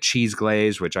maybe a cheese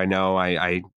glaze, which I know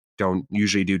I don't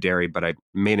usually do dairy, but I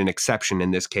made an exception in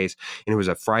this case. And it was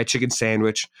a fried chicken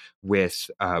sandwich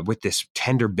with this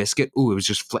tender biscuit. Ooh, it was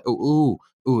just it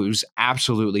was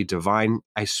absolutely divine.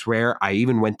 I swear, I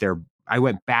even went there. I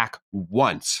went back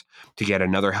once to get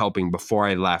another helping before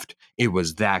I left. It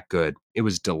was that good. It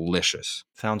was delicious.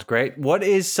 Sounds great. What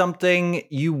is something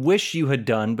you wish you had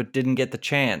done but didn't get the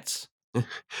chance?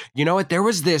 You know what? There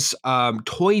was this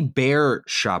toy bear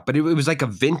shop, but it was like a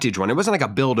vintage one. It wasn't like a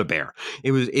Build-A-Bear.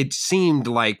 It seemed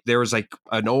like there was like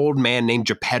an old man named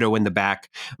Geppetto in the back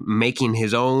making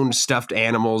his own stuffed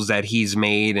animals that he's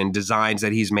made and designs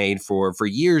that he's made for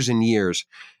years and years.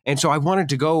 And so I wanted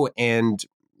to go and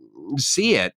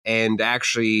see it and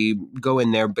actually go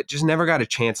in there, but just never got a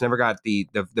chance, never got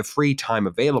the free time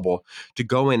available to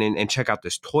go in and check out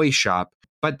this toy shop.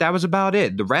 But that was about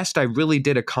it. The rest I really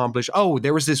did accomplish. Oh,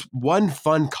 there was this one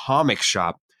fun comic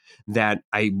shop that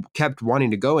I kept wanting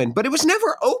to go in, but it was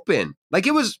never open. Like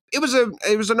it was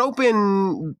an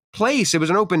open place. It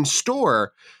was an open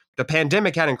store. The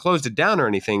pandemic hadn't closed it down or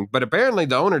anything, but apparently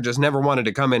the owner just never wanted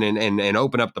to come in and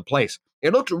open up the place.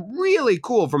 It looked really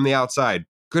cool from the outside.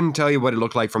 Couldn't tell you what it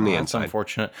looked like from the inside. That's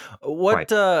unfortunate.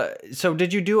 What? Right. So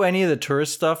did you do any of the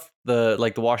tourist stuff,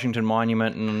 the Washington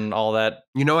Monument and all that?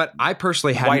 You know what? I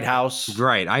personally had White House.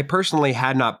 Right. I personally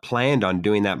had not planned on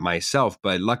doing that myself,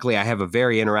 but luckily I have a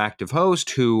very interactive host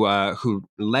who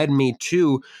led me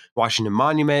to Washington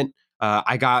Monument.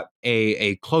 I got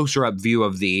a closer up view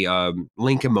of the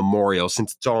Lincoln Memorial,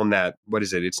 since it's all in that. What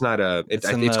is it? It's not a.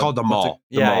 It's called the mall.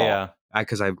 The mall. Yeah.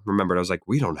 Because I remembered, I was like,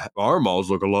 our malls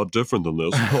look a lot different than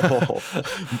this.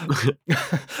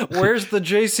 Where's the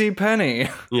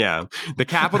JCPenney? Yeah. The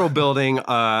Capitol building,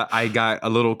 I got a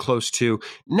little close to.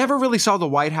 Never really saw the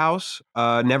White House.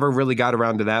 Never really got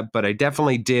around to that, but I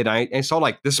definitely did. I saw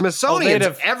like the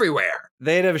Smithsonian's everywhere.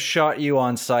 They'd have shot you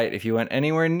on sight if you went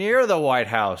anywhere near the White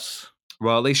House.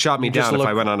 Well, at least shot me down if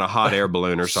I went on a hot air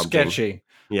balloon or something. Sketchy.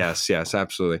 Yes,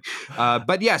 absolutely.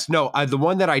 But yes, no, the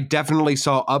one that I definitely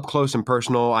saw up close and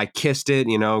personal, I kissed it,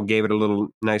 gave it a little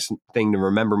nice thing to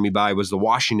remember me by, was the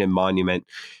Washington Monument.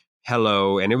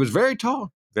 Hello. And it was very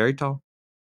tall, very tall.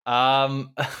 I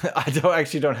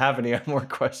don't have any more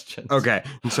questions. Okay.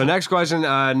 So next question,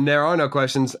 there are no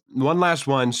questions. One last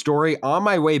one. Story. On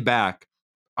my way back,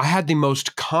 I had the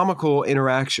most comical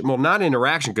interaction. Well, not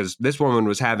interaction, because this woman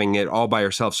was having it all by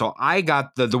herself. So I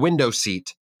got the window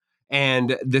seat.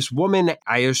 And this woman,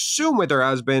 I assume with her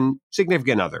husband,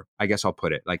 significant other, I guess I'll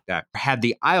put it like that, had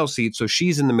the aisle seat. So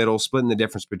she's in the middle, splitting the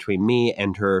difference between me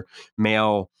and her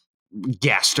male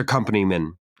guest,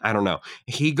 accompaniment. I don't know.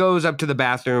 He goes up to the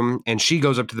bathroom and she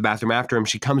goes up to the bathroom after him.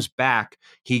 She comes back.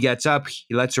 He gets up.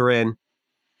 He lets her in.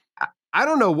 I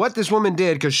don't know what this woman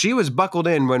did, because she was buckled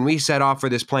in when we set off for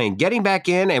this plane. Getting back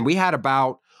in, and we had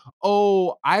about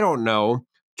oh, I don't know,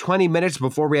 20 minutes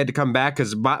before we had to come back,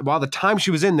 because while the time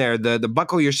she was in there, the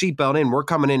buckle your seatbelt in, we're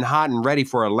coming in hot and ready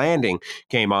for a landing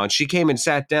came on. She came and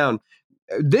sat down.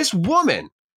 This woman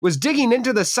was digging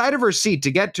into the side of her seat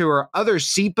to get to her other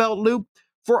seatbelt loop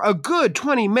for a good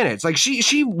 20 minutes. Like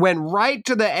she went right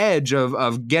to the edge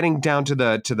of getting down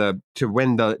to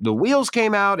when the wheels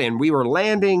came out and we were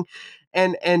landing,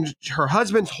 and her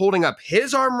husband's holding up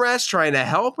his armrest trying to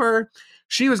help her.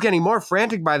 She was getting more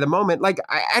frantic by the moment. Like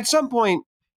at some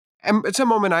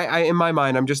moment, I in my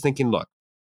mind, I'm just thinking, look,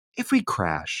 if we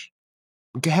crash,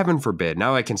 heaven forbid,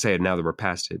 now I can say it now that we're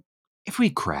past it. If we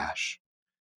crash,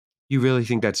 you really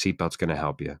think that seatbelt's going to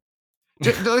help you?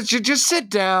 Just sit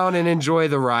down and enjoy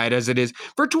the ride as it is.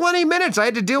 For 20 minutes, I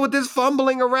had to deal with this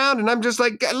fumbling around, and I'm just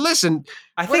like, listen,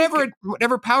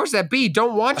 whatever powers that be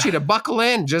don't want you to buckle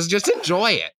in. Just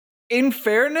enjoy it. In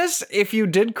fairness, if you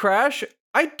did crash,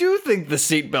 I do think the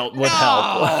seatbelt would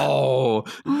help.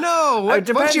 No. It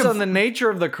depends on the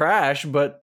nature of the crash,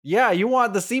 but yeah, you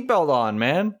want the seatbelt on,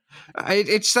 man.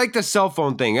 It's like the cell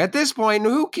phone thing. At this point,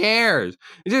 who cares?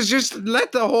 Just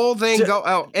let the whole thing go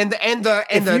out. And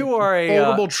if you are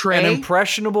foldable tray, an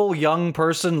impressionable young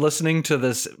person listening to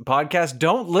this podcast,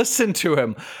 don't listen to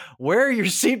him. Wear your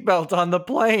seatbelt on the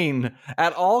plane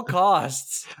at all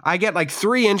costs. I get like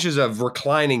 3 inches of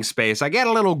reclining space. I get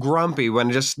a little grumpy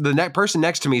when just the person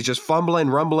next to me is just fumbling,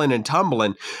 rumbling, and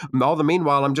tumbling. All the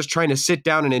meanwhile, I'm just trying to sit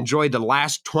down and enjoy the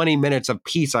last 20 minutes of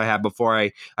peace I have before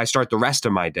I start the rest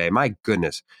of my day. My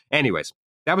goodness. Anyways,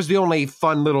 that was the only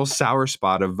fun little sour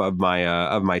spot of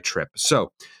my trip.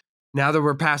 So now that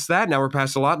we're past that, now we're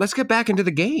past a lot. Let's get back into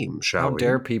the game, shall we? How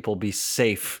dare people be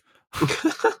safe?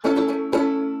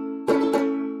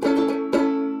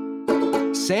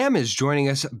 Sam is joining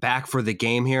us back for the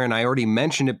game here, and I already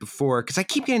mentioned it before because I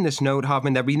keep getting this note,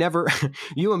 Hoffman, that we never,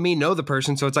 you and me know the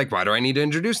person, so it's like, why do I need to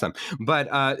introduce them? But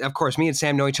of course, me and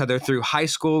Sam know each other through high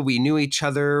school. We knew each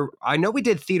other. I know we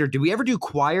did theater. Did we ever do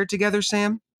choir together,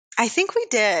 Sam? I think we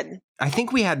did. I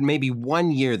think we had maybe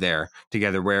 1 year there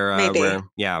together where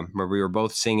we were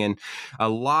both singing. A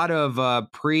lot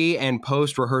of pre and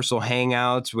post rehearsal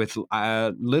hangouts with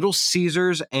Little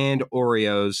Caesars and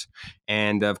Oreos.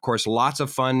 And of course, lots of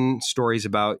fun stories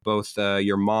about both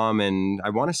your mom and I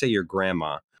want to say your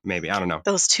grandma. Maybe. I don't know.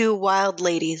 Those two wild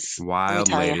ladies.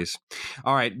 Wild ladies.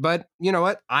 All right. But you know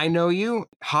what? I know you.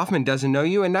 Hoffman doesn't know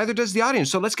you, and neither does the audience.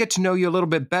 So let's get to know you a little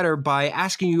bit better by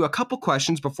asking you a couple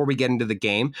questions before we get into the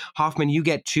game. Hoffman, you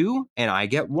get 2, and I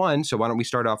get 1. So why don't we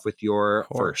start off with your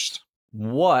first?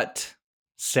 What,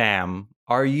 Sam,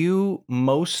 are you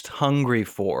most hungry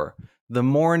for the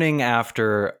morning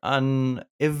after an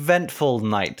eventful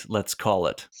night, let's call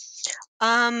it?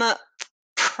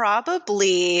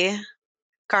 Probably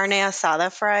carne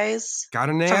asada fries.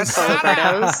 Carne asada.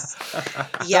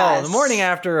 Yes. So the morning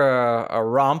after a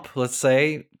romp, let's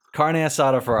say, carne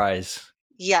asada fries.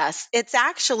 Yes. It's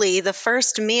actually the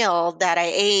first meal that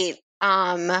I ate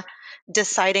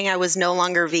deciding I was no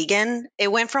longer vegan. It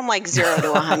went from like 0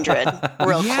 to 100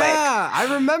 real quick. Yeah,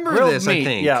 I remember Grilled this, meat. I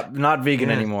think. Yeah, not vegan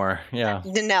anymore. Yeah.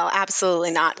 No,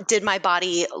 absolutely not. Did my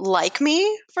body like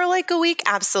me for like a week?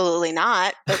 Absolutely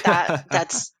not. But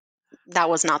that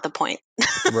was not the point.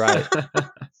 Right.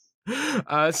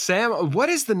 Sam, what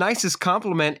is the nicest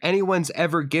compliment anyone's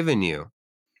ever given you?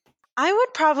 I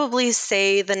would probably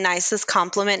say the nicest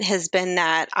compliment has been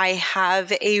that I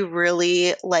have a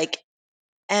really like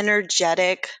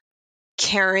energetic,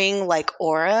 caring like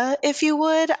aura, if you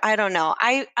would. I don't know.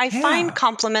 I find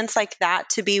compliments like that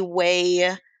to be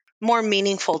way more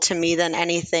meaningful to me than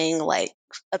anything like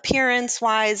appearance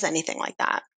wise, anything like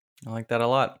that. I like that a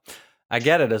lot. I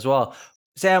get it as well.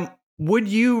 Sam, would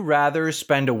you rather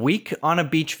spend a week on a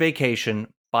beach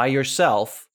vacation by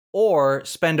yourself or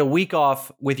spend a week off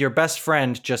with your best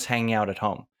friend just hanging out at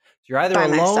home? You're either by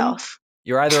alone. Myself.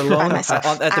 You're either alone at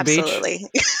the Absolutely.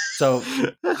 beach. So,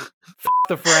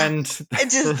 the friend.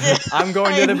 I'm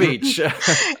going to the beach.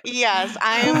 Yes,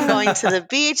 I am going to the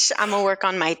beach. I'm going to work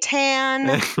on my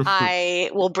tan. I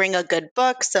will bring a good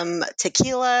book, some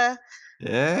tequila.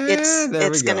 Yeah,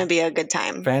 it's going to be a good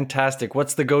time. Fantastic.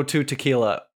 What's the go-to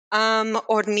tequila?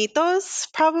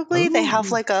 Hornitos, probably. Ooh. They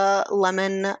have like a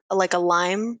lemon, like a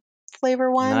lime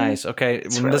flavor one. Nice. Okay.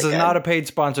 It's this really is good. not a paid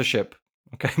sponsorship.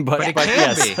 Okay, but it can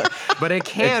yes. be. But it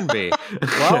can be.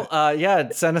 Well,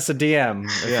 send us a DM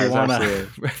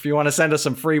if you want to send us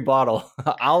some free bottle.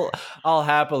 I'll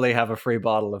happily have a free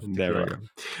bottle of tequila. There we go.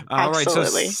 All right. So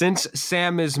since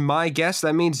Sam is my guest,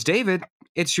 that means David,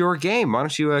 it's your game. Why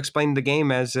don't you explain the game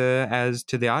as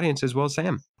to the audience as well as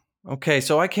Sam? Okay,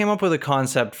 so I came up with a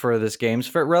concept for this game.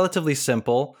 It's relatively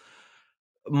simple.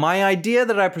 my idea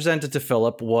that I presented to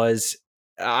Philip was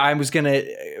I was going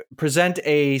to present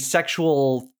a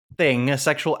sexual thing, a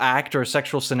sexual act or a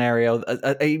sexual scenario,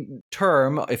 a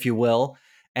term, if you will,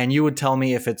 and you would tell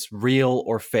me if it's real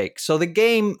or fake. So the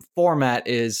game format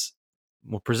is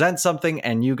we'll present something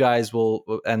and you guys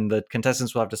will, and the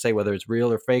contestants will have to say whether it's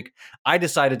real or fake. I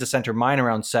decided to center mine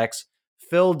around sex.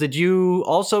 Phil, did you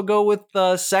also go with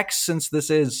sex since this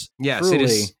is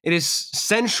truly... It is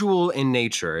sensual in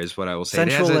nature is what I will say.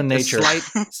 Sensual it has in nature. A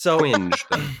slight twinge,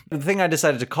 though. The thing I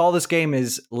decided to call this game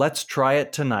is Let's Try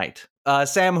It Tonight.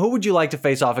 Sam, who would you like to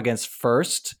face off against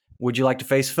first? Would you like to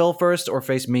face Phil first or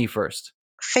face me first?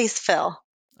 Face Phil.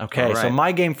 Okay, right. So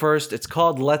my game first. It's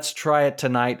called Let's Try It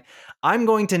Tonight. I'm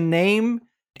going to name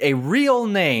a real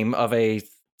name of a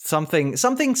something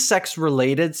sex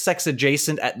related, sex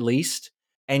adjacent at least.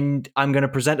 And I'm going to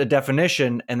present a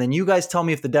definition, and then you guys tell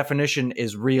me if the definition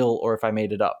is real or if I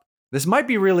made it up. This might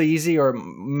be really easy, or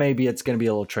maybe it's going to be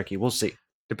a little tricky. We'll see.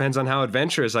 Depends on how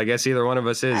adventurous, I guess, either one of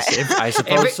us is. I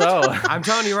suppose so. I'm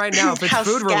telling you right now, if it's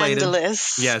food scandalous. related,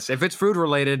 yes, if it's food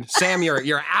related, Sam,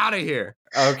 you're out of here.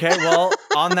 Okay, well,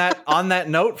 on that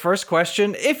note, first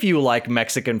question: if you like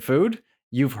Mexican food,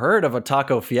 you've heard of a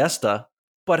taco fiesta,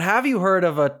 but have you heard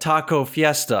of a taco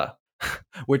fiesta?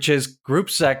 Which is group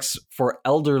sex for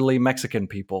elderly Mexican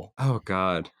people. Oh,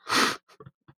 God.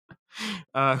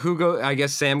 I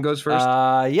guess Sam goes first?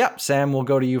 Yep, Sam, will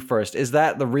go to you first. Is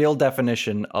that the real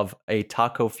definition of a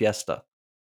taco fiesta?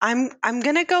 I'm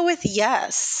going to go with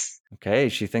yes. Okay,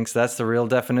 she thinks that's the real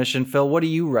definition. Phil, what do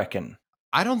you reckon?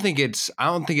 I don't think it's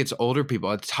older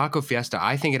people. It's taco fiesta.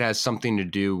 I think it has something to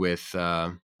do with...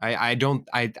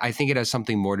 I think it has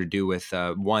something more to do with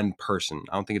one person.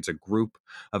 I don't think it's a group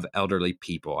of elderly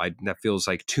people. That feels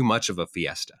like too much of a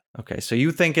fiesta. Okay, so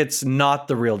you think it's not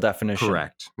the real definition?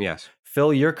 Correct. Yes.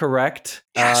 Phil, you're correct.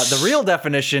 Yes. The real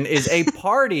definition is a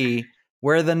party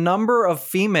where the number of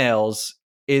females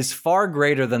is far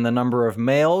greater than the number of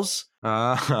males.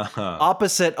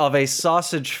 Opposite of a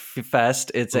sausage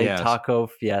fest, it's a taco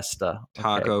fiesta.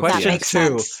 Taco fiesta. That makes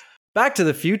sense. Back to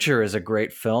the Future is a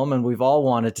great film, and we've all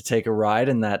wanted to take a ride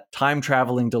in that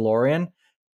time-traveling DeLorean.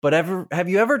 But have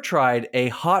you ever tried a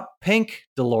hot pink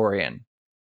DeLorean,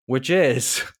 which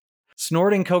is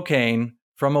snorting cocaine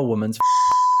from a woman's...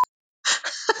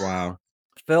 Wow.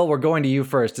 Phil, we're going to you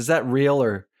first. Is that real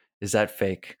or is that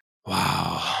fake?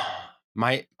 Wow.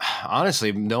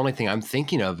 Honestly, the only thing I'm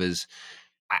thinking of is...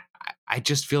 I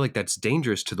just feel like that's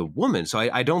dangerous to the woman. So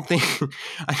I don't think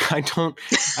I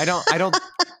don't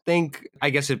think,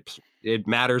 I guess it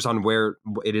matters on where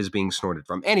it is being snorted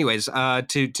from. Anyways,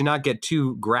 to not get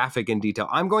too graphic in detail,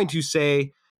 I'm going to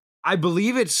say I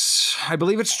believe it's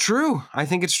true. I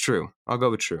think it's true. I'll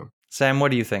go with true. Sam,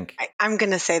 what do you think? I'm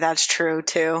going to say that's true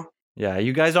too. Yeah,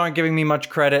 you guys aren't giving me much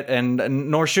credit,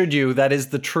 and nor should you. That is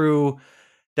the true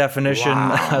definition.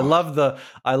 Wow.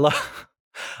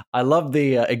 I love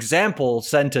the example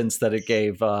sentence that it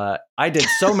gave. I did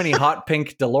so many hot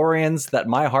pink DeLoreans that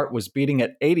my heart was beating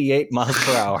at 88 miles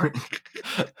per hour.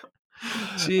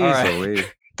 Jeez,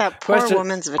 right. That poor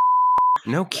woman's...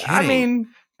 No kidding. I mean,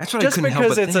 that's what just I couldn't help but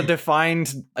because it's think. A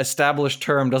defined, established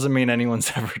term doesn't mean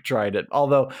anyone's ever tried it.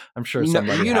 Although I'm sure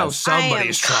somebody has.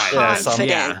 Somebody's tried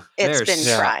it. It's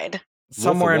been tried.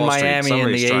 Somewhere in Miami Street,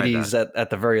 in the 80s at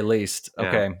the very least.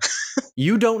 Okay. Yeah.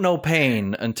 You don't know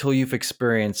pain until you've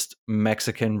experienced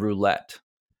Mexican roulette,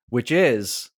 which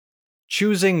is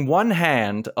choosing one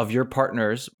hand of your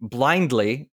partner's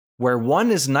blindly, where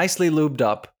one is nicely lubed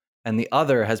up and the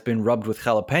other has been rubbed with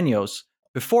jalapenos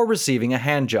before receiving a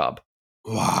hand job.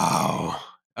 Wow.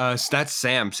 That's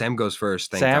Sam. Sam goes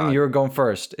first. Thank Sam, God. you're going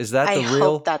first. Is that the real? I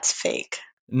hope that's fake.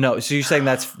 No, so you're saying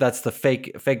that's the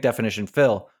fake definition.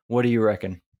 Phil, what do you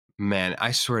reckon? Man,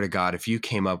 I swear to God, if you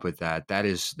came up with that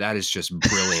is just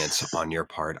brilliance on your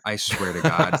part. I swear to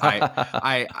God,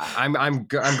 I'm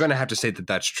going to have to say that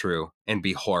that's true and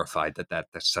be horrified that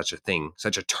such a thing,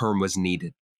 such a term was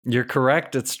needed. You're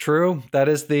correct. It's true. That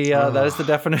is the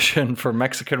definition for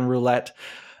Mexican roulette.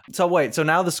 So wait, so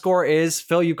now the score is,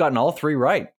 Phil, you've gotten all three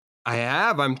right. I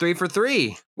have. I'm 3 for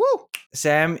 3. Woo!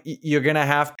 Sam, you're going to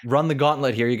have to run the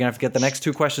gauntlet here. You're going to have to get the next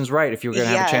two questions right if you're going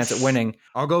to have a chance at winning.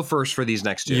 I'll go first for these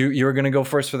next two. You're going to go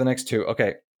first for the next two.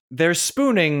 Okay. There's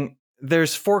spooning,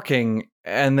 there's forking,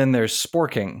 and then there's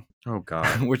sporking. Oh,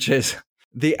 God. Which is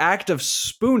the act of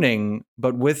spooning,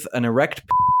 but with an erect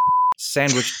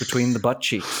sandwiched between the butt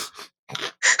cheeks.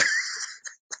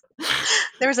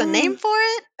 There's a name for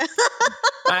it?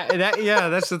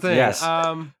 That's the thing. Yes.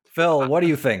 Phil, what do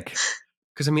you think?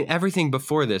 Because I mean, everything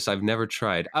before this I've never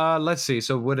tried. Let's see.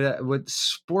 So what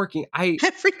sporking?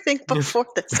 Everything before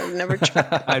this I've never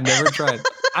tried. I've never tried.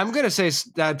 I'm gonna say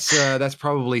that's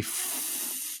probably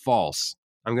false.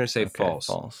 I'm gonna say false.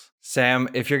 False. Sam,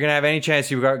 if you're gonna have any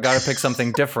chance, you've got to pick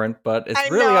something different, but it's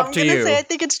really know, up to you. I'm gonna say I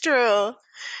think it's true.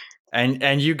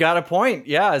 And you got a point.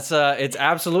 Yeah, it's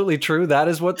absolutely true. That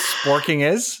is what sporking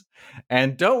is.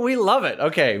 And don't we love it?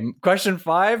 Okay, question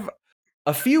 5.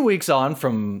 A few weeks on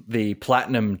from the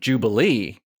Platinum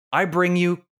Jubilee, I bring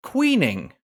you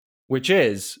queening, which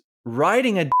is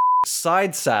riding a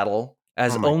side saddle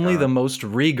as only the most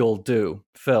regal do.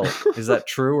 Phil, is that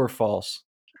true or false?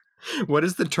 What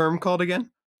is the term called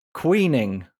again?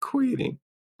 Queening. Queening.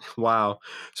 Wow.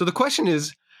 So the question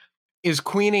is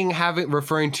queening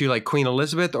referring to like Queen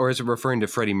Elizabeth, or is it referring to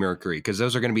Freddie Mercury? Because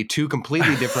those are going to be two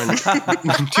completely different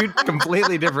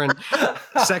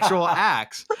sexual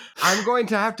acts. I'm going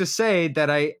to have to say that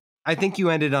I think you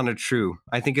ended on a true.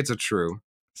 I think it's a true.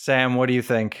 Sam, what do you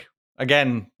think?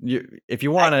 Again, if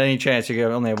you want any chance, you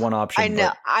only have one option. I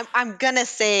know. I'm going to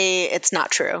say it's not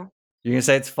true. You're going to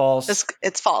say it's false?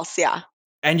 It's false, yeah.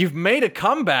 And you've made a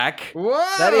comeback. Whoa!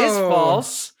 That is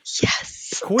false.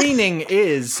 Yes. Queening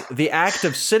is the act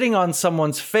of sitting on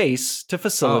someone's face to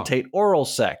facilitate oral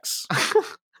sex.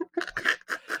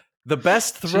 The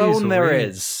best throne there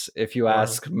is, if you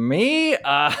ask me.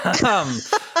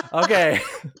 Okay.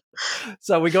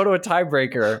 So we go to a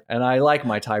tiebreaker, and I like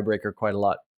my tiebreaker quite a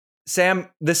lot. Sam,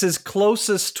 this is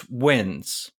closest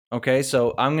wins. Okay,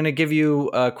 so I'm going to give you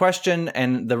a question,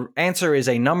 and the answer is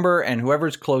a number, and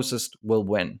whoever's closest will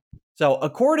win. So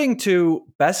according to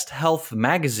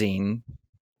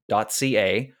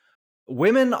besthealthmagazine.ca,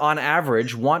 women on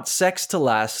average want sex to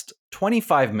last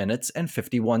 25 minutes and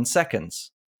 51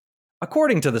 seconds.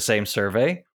 According to the same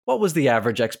survey, what was the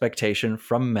average expectation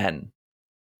from men?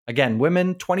 Again,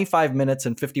 women, 25 minutes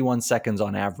and 51 seconds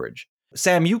on average.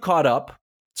 Sam, you caught up.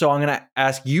 So I'm going to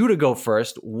ask you to go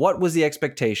first. What was the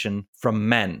expectation from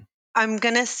men? I'm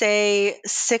going to say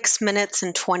 6 minutes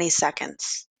and 20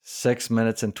 seconds. 6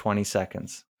 minutes and 20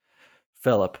 seconds.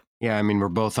 Philip. Yeah, I mean, we're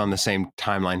both on the same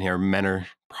timeline here. Men are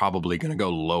probably going to go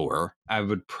lower. I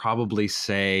would probably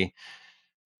say,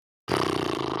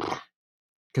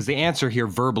 because the answer here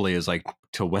verbally is like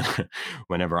till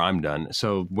whenever I'm done.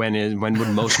 So when would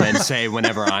most men say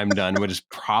whenever I'm done, which is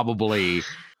probably...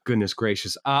 Goodness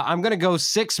gracious. I'm going to go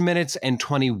 6 minutes and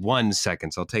 21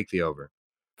 seconds. I'll take the over.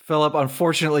 Philip,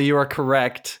 unfortunately, you are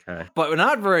correct. Okay. But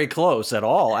not very close at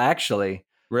all, actually.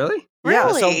 Really?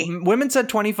 Yeah, so women said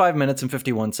 25 minutes and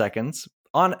 51 seconds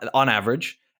on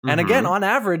average. And again, on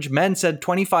average, men said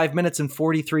 25 minutes and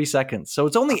 43 seconds. So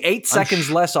it's only 8 seconds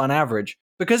less on average.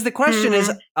 Because the question is,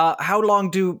 how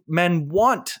long do men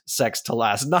want sex to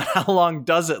last? Not how long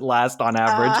does it last on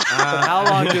average, but how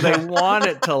long do they want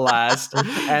it to last?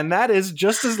 And that is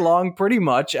just as long pretty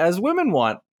much as women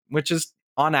want, which is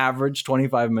on average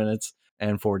 25 minutes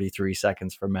and 43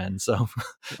 seconds for men. So,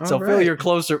 Phil, you're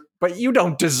closer, but you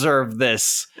don't deserve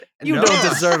this. You don't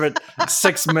deserve it.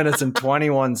 6 minutes and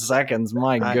 21 seconds.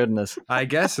 My goodness. I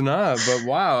guess not, but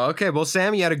wow. Okay, well,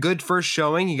 Sam, you had a good first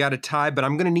showing. You got a tie, but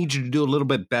I'm going to need you to do a little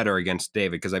bit better against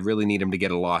David because I really need him to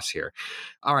get a loss here.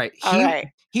 All right.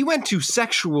 He went to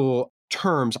sexual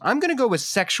terms. I'm going to go with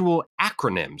sexual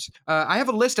acronyms. I have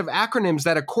a list of acronyms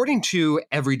that, according to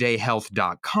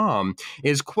everydayhealth.com,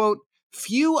 is, quote,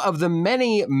 few of the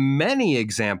many, many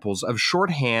examples of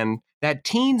shorthand that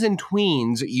teens and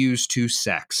tweens use to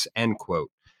sex, end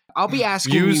quote. I'll be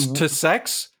asking you... to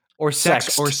sex? Or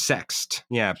sex or sexed.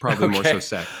 Yeah, probably more so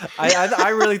sex. I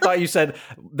really thought you said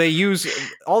they use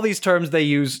all these terms they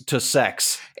use to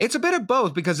sex. It's a bit of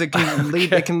both because it can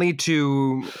lead it can lead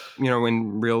to,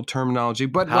 in real terminology,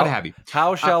 but what have you.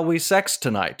 How shall we sex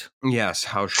tonight? Yes,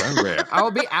 how shall we? I'll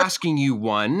be asking you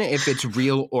one if it's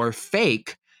real or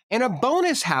fake, and a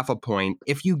bonus half a point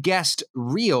if you guessed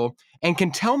real and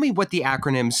can tell me what the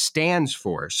acronym stands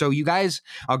for. So you guys,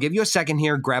 I'll give you a second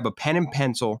here, grab a pen and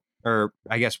pencil. Or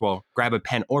I guess, grab a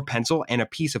pen or pencil and a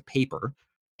piece of paper.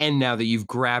 And now that you've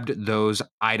grabbed those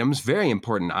items, very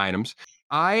important items,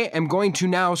 I am going to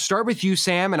now start with you,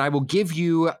 Sam, and I will give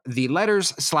you the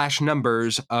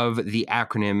letters/numbers of the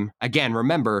acronym. Again,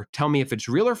 remember, tell me if it's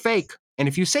real or fake. And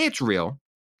if you say it's real,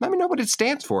 let me know what it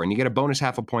stands for. And you get a bonus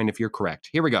half a point if you're correct.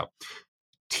 Here we go.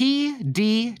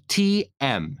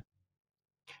 TDTM.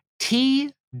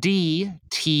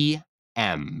 TDTM.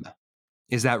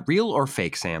 Is that real or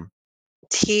fake, Sam?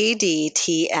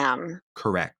 TDTM.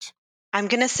 Correct. I'm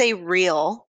going to say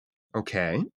real.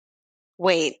 Okay.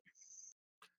 Wait.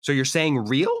 So you're saying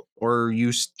real or are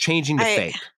you changing to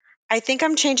fake? I think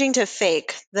I'm changing to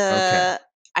fake.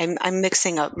 I'm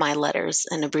mixing up my letters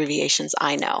and abbreviations.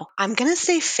 I know. I'm going to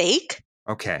say fake.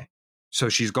 Okay. So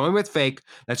she's going with fake.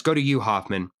 Let's go to you,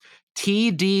 Hoffman.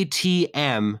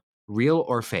 TDTM, real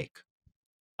or fake?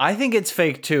 I think it's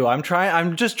fake too.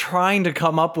 I'm just trying to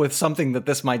come up with something that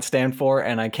this might stand for,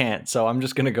 and I can't. So I'm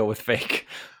just gonna go with fake.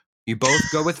 You both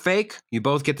go with fake. You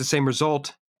both get the same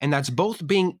result, and that's both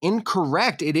being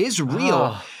incorrect. It is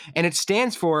real, and it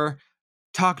stands for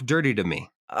talk dirty to me.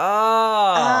 Oh,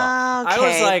 I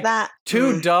was Okay, like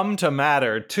too dumb to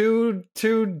matter. Too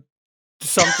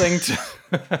something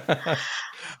to.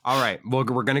 All right. Well,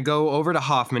 we're going to go over to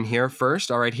Hoffman here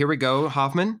first. All right, here we go,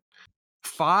 Hoffman.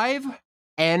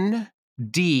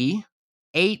 5ND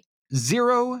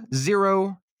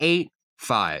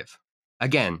 80085.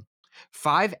 Again,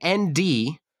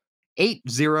 5ND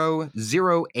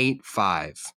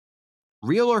 80085.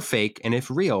 Real or fake? And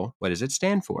if real, what does it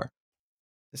stand for?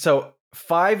 So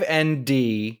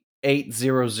 5ND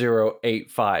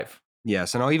 80085.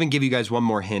 Yes, and I'll even give you guys one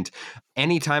more hint.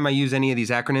 Anytime I use any of these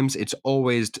acronyms, it's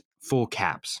always full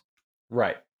caps.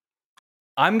 Right.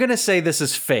 I'm going to say this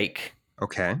is fake.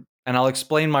 Okay. And I'll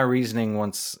explain my reasoning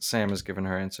once Sam has given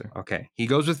her answer. Okay. He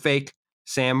goes with fake.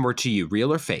 Sam, we're to you.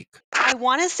 Real or fake? I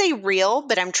want to say real,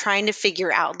 but I'm trying to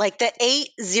figure out. Like the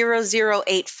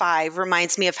 80085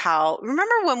 reminds me of how,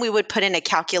 remember when we would put in a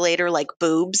calculator like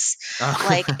boobs?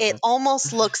 Like it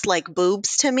almost looks like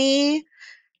boobs to me.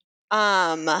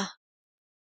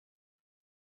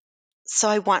 So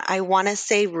I want to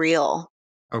say real.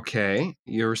 Okay.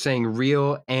 You're saying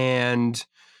real and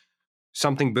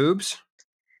something boobs?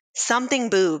 Something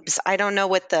boobs. I don't know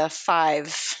what the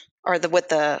 5 or what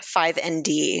the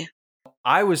 5ND.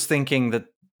 I was thinking that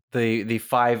the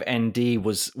 5ND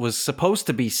was supposed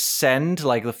to be send,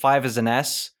 like the 5 is an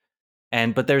S,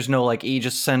 but there's no like E,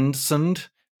 just send boobs,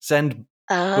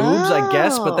 I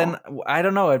guess. But then I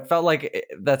don't know. It felt like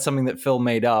that's something that Phil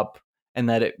made up, and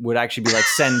that it would actually be like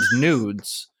send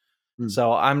nudes.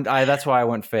 So that's why I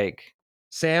went fake.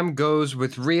 Sam goes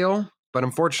with real, but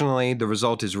unfortunately the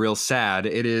result is real sad.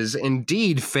 It is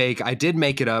indeed fake. I did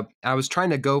make it up. I was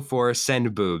trying to go for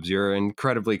send boobs. You're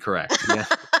incredibly correct. Yeah.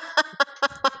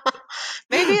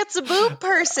 Maybe it's a boob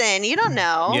person. You don't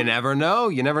know. You never know.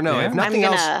 You never know. Yeah. If nothing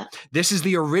else, this is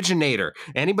the originator.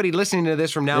 Anybody listening to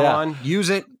this from now on, use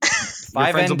it.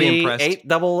 5ND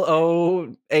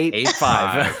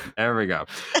 80085. There we go.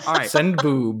 All right. Send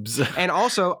boobs. And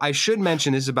also, I should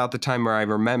mention, this is about the time where I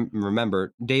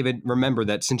remember, David, remember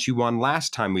that since you won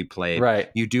last time we played, right,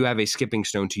 you do have a skipping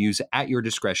stone to use at your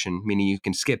discretion, meaning you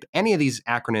can skip any of these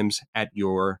acronyms at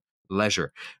your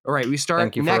leisure. All right, we start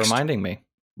Thank you next. for reminding me.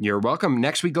 You're welcome.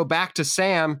 Next, we go back to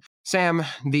Sam. Sam,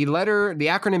 the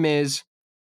acronym is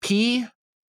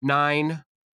P911.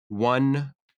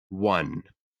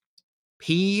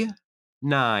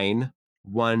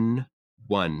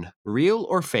 P911. Real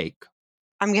or fake?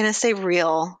 I'm going to say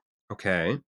real.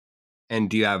 Okay. And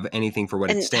do you have anything for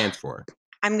what it stands for?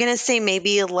 I'm going to say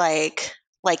maybe like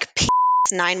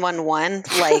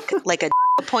P911, like a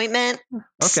appointment.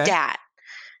 Okay. Stat.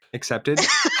 Accepted.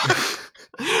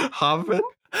 Hoffman?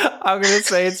 I'm going to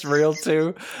say it's real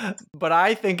too, but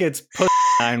I think it's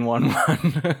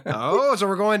 911. Oh, so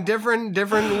we're going different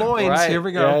loins. Right. Here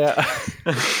we go. Yeah.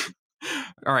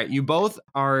 All right, you both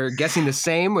are guessing the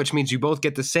same, which means you both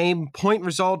get the same point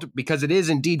result because it is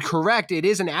indeed correct. It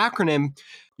is an acronym.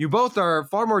 You both are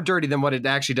far more dirty than what it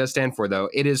actually does stand for, though.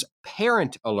 It is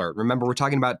Parent Alert. Remember, we're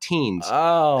talking about teens.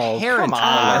 Oh, Parent come on. Alert.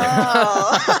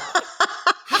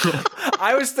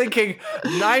 I was thinking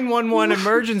 911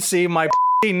 emergency. My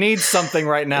needs something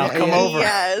right now. Come over.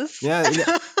 Yes. Yeah.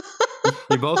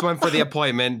 You both went for the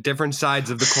appointment, different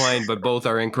sides of the coin, but both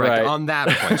are incorrect on that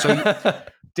point. So,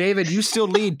 David, you still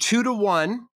lead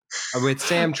 2-1 with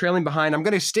Sam trailing behind. I'm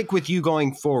going to stick with you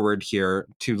going forward here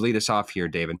to lead us off here,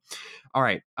 David. All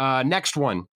right. Next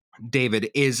one, David,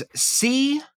 is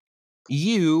CU,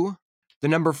 the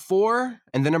number 4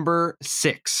 and the number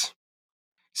 6.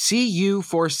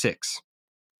 CU46.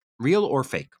 Real or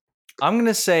fake? I'm going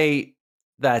to say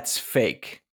that's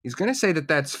fake. He's going to say that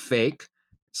that's fake.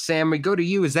 Sam, we go to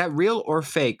you. Is that real or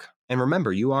fake? And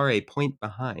remember, you are a point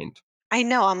behind. I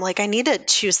know. I'm like, I need to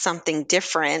choose something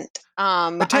different.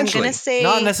 I'm going to say...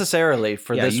 Not necessarily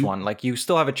for this one. Like, you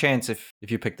still have a chance if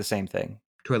you pick the same thing.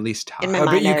 To at least tie.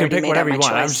 But you can pick whatever you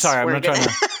want. I'm sorry. I'm not trying to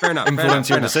fair enough, influence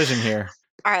your decision here.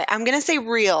 All right. I'm going to say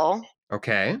real.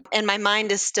 Okay. And my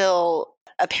mind is still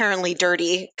apparently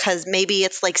dirty because maybe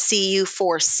it's like CU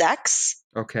for sex.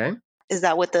 Okay. Is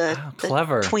that what the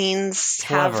tweens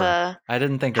have I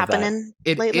didn't think happening of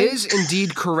that. lately? It is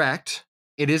indeed correct.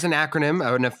 It is an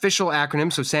acronym, an official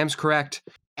acronym, so Sam's correct.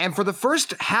 And for the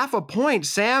first half a point,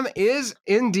 Sam is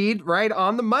indeed right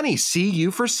on the money.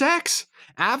 CU for sex.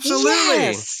 Absolutely.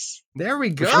 Yes. There we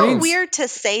go. How weird to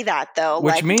say that, though.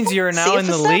 Which means you're now in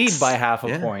the lead by half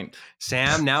a point.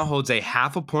 Sam now holds a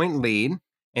half a point lead,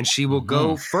 and she will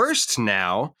go first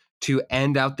now to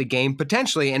end out the game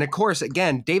potentially. And of course,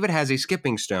 again, David has a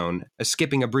skipping stone, a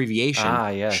skipping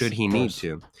abbreviation, should he need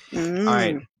to. All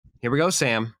right, here we go,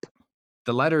 Sam.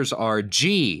 The letters are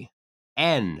G,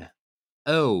 N,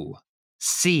 O,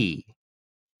 C.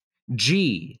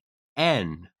 G,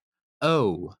 N,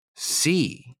 O,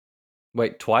 C.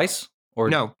 Wait, twice? Or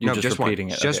no, just repeating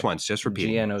once. it? Just once, just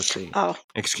repeating. G-N-O-C. Oh.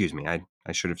 Excuse me, I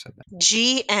should have said that.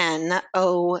 G-N-O-C.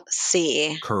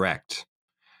 Correct.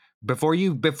 Before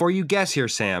you guess here,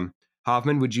 Sam,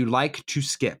 Hoffman, would you like to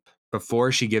skip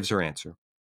before she gives her answer?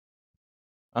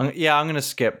 I'm going to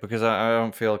skip because I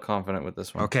don't feel confident with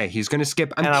this one. Okay, he's going to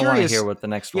skip. I'm curious. I want to hear what the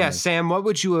next one is. Sam, what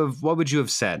would you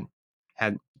have said?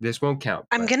 This won't count.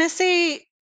 I'm going to say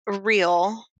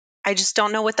real. I just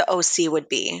don't know what the OC would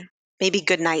be. Maybe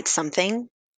good night something.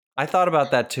 I thought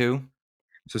about that too.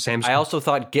 So Sam's. I also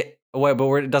thought it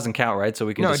doesn't count, right? So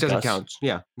we can. No, discuss. It doesn't count.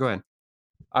 Yeah, go ahead.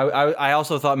 I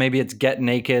also thought maybe it's get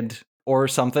naked or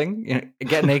something.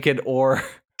 Get naked or.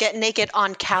 Get naked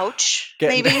on couch,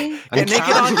 maybe? Get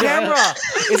naked on camera.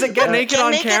 Is it get naked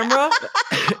on camera?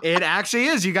 It actually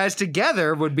is. You guys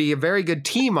together would be a very good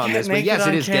team on this. But yes,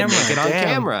 it is get naked on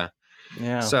camera.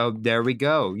 Yeah. So there we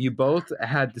go. You both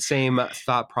had the same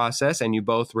thought process and you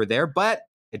both were there, but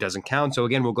it doesn't count. So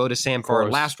again, we'll go to Sam for our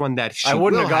last one that she I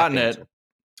wouldn't have gotten it.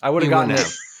 I would have gotten it.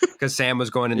 Because Sam was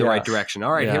going in the right direction.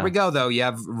 All right, here we go, though. You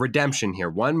have redemption here.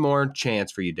 One more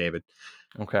chance for you, David.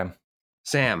 Okay.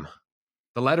 Sam.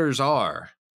 The letters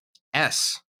are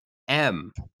S,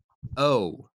 M,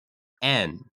 O, N.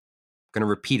 I'm going to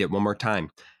repeat it one more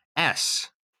time. S,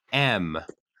 M,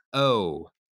 O,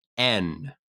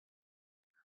 N.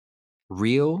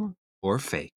 Real or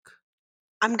fake?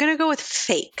 I'm going to go with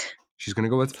fake. She's going to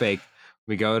go with fake.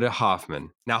 We go to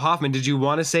Hoffman. Now, Hoffman, did you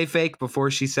want to say fake before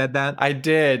she said that? I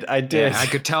did. Yeah, I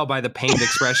could tell by the pained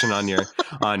expression on you.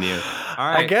 All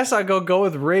right. I guess I'll go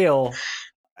with real.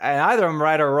 And either I'm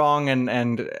right or wrong,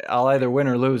 and I'll either win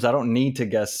or lose. I don't need to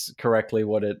guess correctly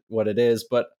what it is,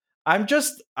 but I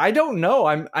don't know.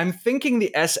 I'm thinking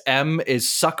the SM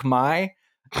is suck my,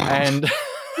 and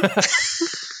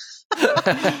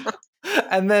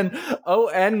and then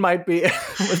ON might be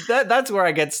that's where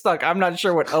I get stuck. I'm not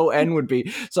sure what ON would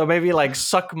be. So maybe like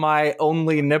suck my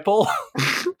only nipple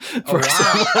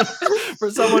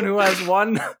for someone who has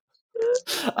one.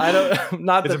 I don't.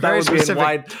 Not that that would be in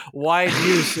wide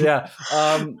use. Yeah,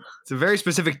 it's a very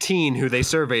specific teen who they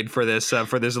surveyed for this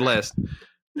list.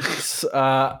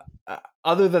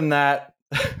 Other than that,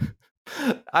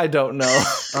 I don't know.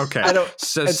 Okay, I don't.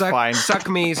 So it's fine. Suck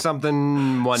me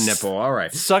something one nipple. All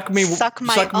right. Suck my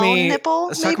own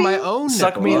nipple. Suck my own.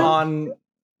 Suck nipple. Me on.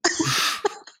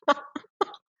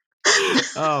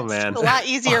 Oh man, it's a lot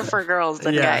easier for girls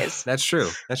than guys. That's true.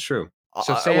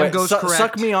 So Sam goes correct.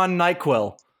 Suck me on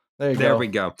NyQuil. There we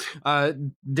go.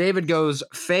 David goes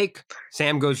fake.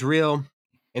 Sam goes real.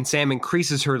 And Sam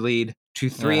increases her lead to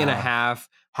 3.5.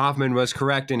 Hoffman was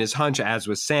correct in his hunch, as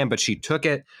was Sam, but she took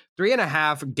it.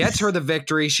 3.5 gets her the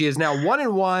victory. She is now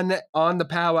 1-1 on the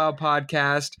Powwow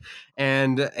podcast,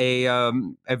 and a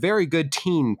very good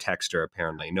teen texter,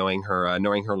 apparently, knowing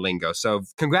her lingo. So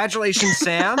congratulations,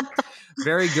 Sam.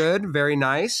 Very good, very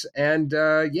nice, and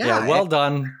well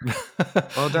done.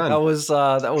 Well done.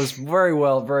 That was very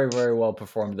well, very, very well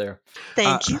performed there.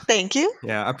 Thank you.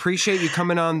 Yeah, appreciate you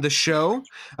coming on the show.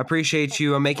 Appreciate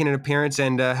you making an appearance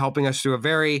and helping us through a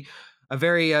very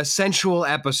sensual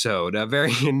episode, a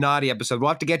very naughty episode.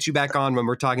 We'll have to get you back on when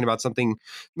we're talking about something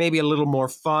maybe a little more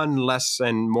fun, less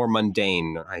and more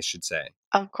mundane, I should say.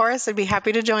 Of course, I'd be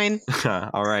happy to join.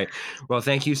 All right. Well,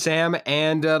 thank you, Sam.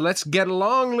 And let's get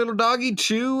along, little doggy,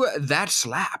 to That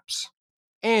Slaps.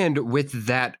 And with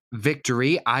that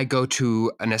victory, I go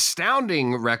to an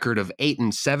astounding record of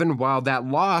 8-7, while that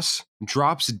loss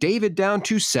drops David down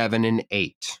to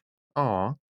 7-8.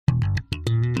 Aw.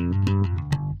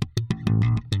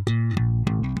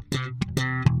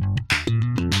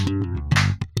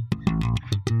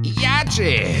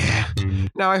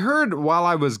 Now, I heard while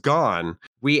I was gone,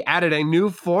 we added a new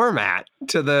format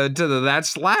to the That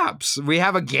Slaps. We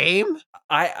have a game?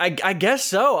 I guess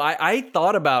so. I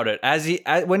thought about it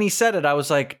when he said it. I was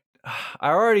like,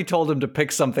 I already told him to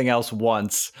pick something else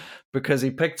once because he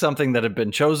picked something that had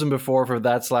been chosen before for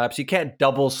That Slaps. You can't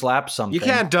double slap something. You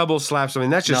can't double slap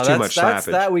something. That's just too much slappage.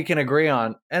 That we can agree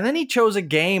on. And then he chose a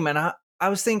game, and I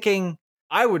was thinking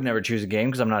I would never choose a game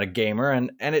because I'm not a gamer,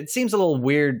 and it seems a little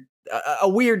weird. A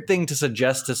weird thing to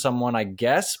suggest to someone, I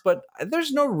guess, but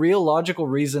there's no real logical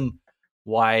reason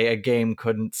why a game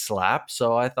couldn't slap.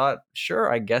 So I thought,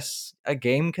 sure, I guess a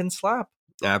game can slap.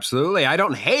 Absolutely. I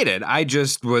don't hate it. I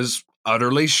just was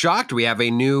utterly shocked. We have a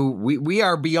new, we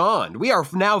are beyond. We are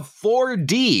now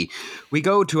 4D. We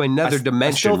go to another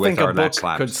dimension with our book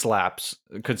could slap.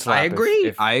 I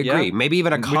agree. I agree. Yeah. Maybe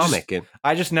even a comic.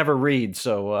 I just never read,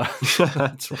 so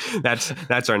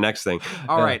that's our next thing.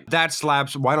 All right, that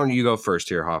slaps. Why don't you go first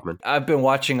here, Hoffman? I've been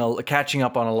catching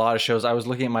up on a lot of shows. I was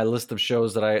looking at my list of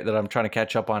shows that I'm trying to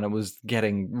catch up on. It was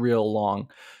getting real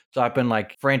long. So I've been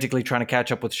like frantically trying to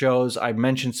catch up with shows. I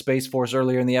mentioned Space Force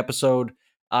earlier in the episode.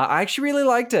 I actually really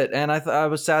liked it, and I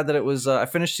was sad that it was. I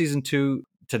finished season 2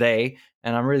 today,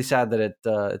 and I'm really sad that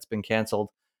it's been canceled.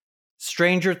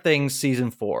 Stranger Things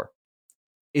season 4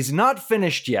 is not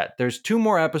finished yet. There's 2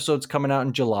 more episodes coming out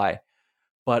in July,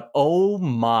 but oh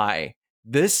my,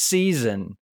 this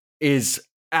season is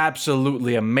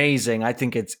absolutely amazing. I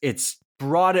think it's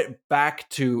brought it back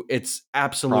to its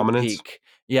absolute prominence. Peak.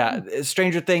 Yeah,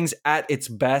 Stranger Things at its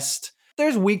best.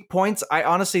 There's weak points. I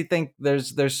honestly think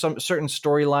there's some certain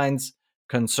storylines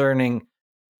concerning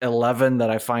 11 that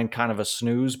I find kind of a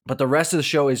snooze, but the rest of the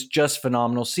show is just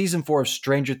phenomenal. Season 4 of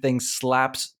Stranger Things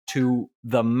slaps to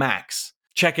the max.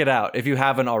 Check it out if you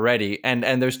haven't already. And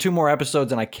there's 2 more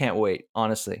episodes, and I can't wait,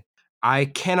 honestly. I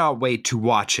cannot wait to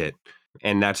watch it.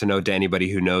 And that's a note to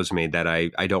anybody who knows me that I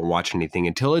don't watch anything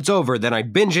until it's over. Then I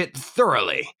binge it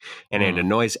thoroughly. And it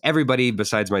annoys everybody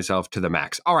besides myself to the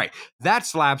max. All right, that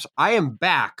slaps. I am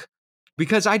back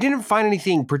because I didn't find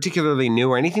anything particularly new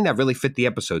or anything that really fit the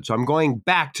episode. So I'm going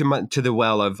back to the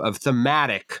well of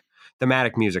thematic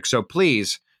music. So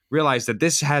please realize that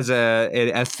this has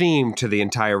a theme to the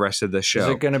entire rest of the show.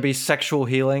 Is it going to be sexual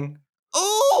healing?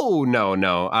 Oh,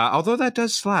 no. Although that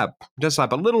does slap.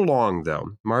 A little long,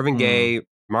 though. Marvin Gaye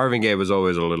was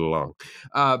always a little long.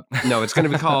 No, it's going to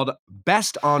be called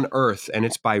Best on Earth, and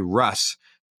it's by Russ.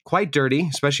 Quite dirty,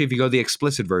 especially if you go the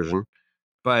explicit version.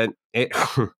 But it...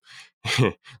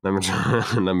 let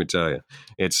me tell you,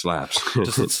 it slaps.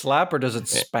 Does it slap or does it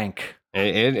spank?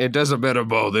 It does a bit of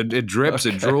both. It drips,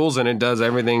 okay. It drools, and it does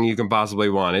everything you can possibly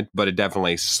want it, but it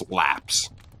definitely slaps.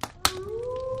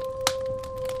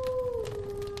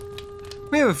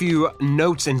 We have a few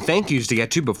notes and thank yous to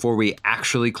get to before we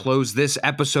actually close this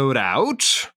episode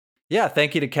out. Yeah,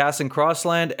 thank you to Cass and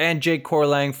Crossland and Jake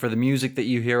Corlang for the music that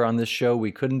you hear on this show.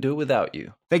 We couldn't do it without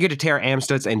you. Thank you to Tara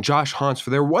Amstutz and Josh Hans for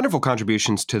their wonderful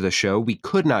contributions to the show. We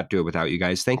could not do it without you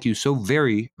guys. Thank you so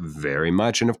very, very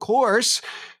much. And of course,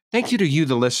 thank you to you,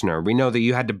 the listener. We know that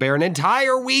you had to bear an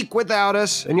entire week without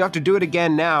us, and you have to do it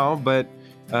again now, but,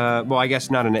 I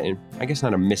guess not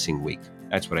a missing week.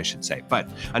 That's what I should say. But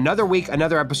another week,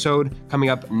 another episode coming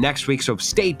up next week, so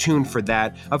stay tuned for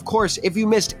that. Of course, if you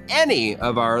missed any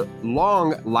of our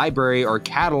long library or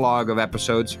catalog of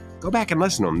episodes, go back and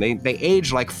listen to them. They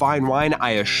age like fine wine,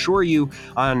 I assure you,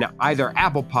 on either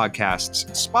Apple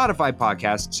Podcasts, Spotify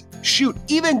Podcasts, shoot,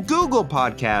 even Google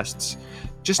Podcasts.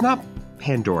 Just not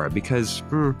Pandora, because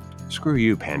screw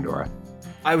you, Pandora.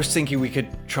 I was thinking we could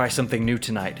try something new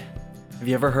tonight. Have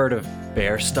you ever heard of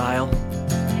Bear Style?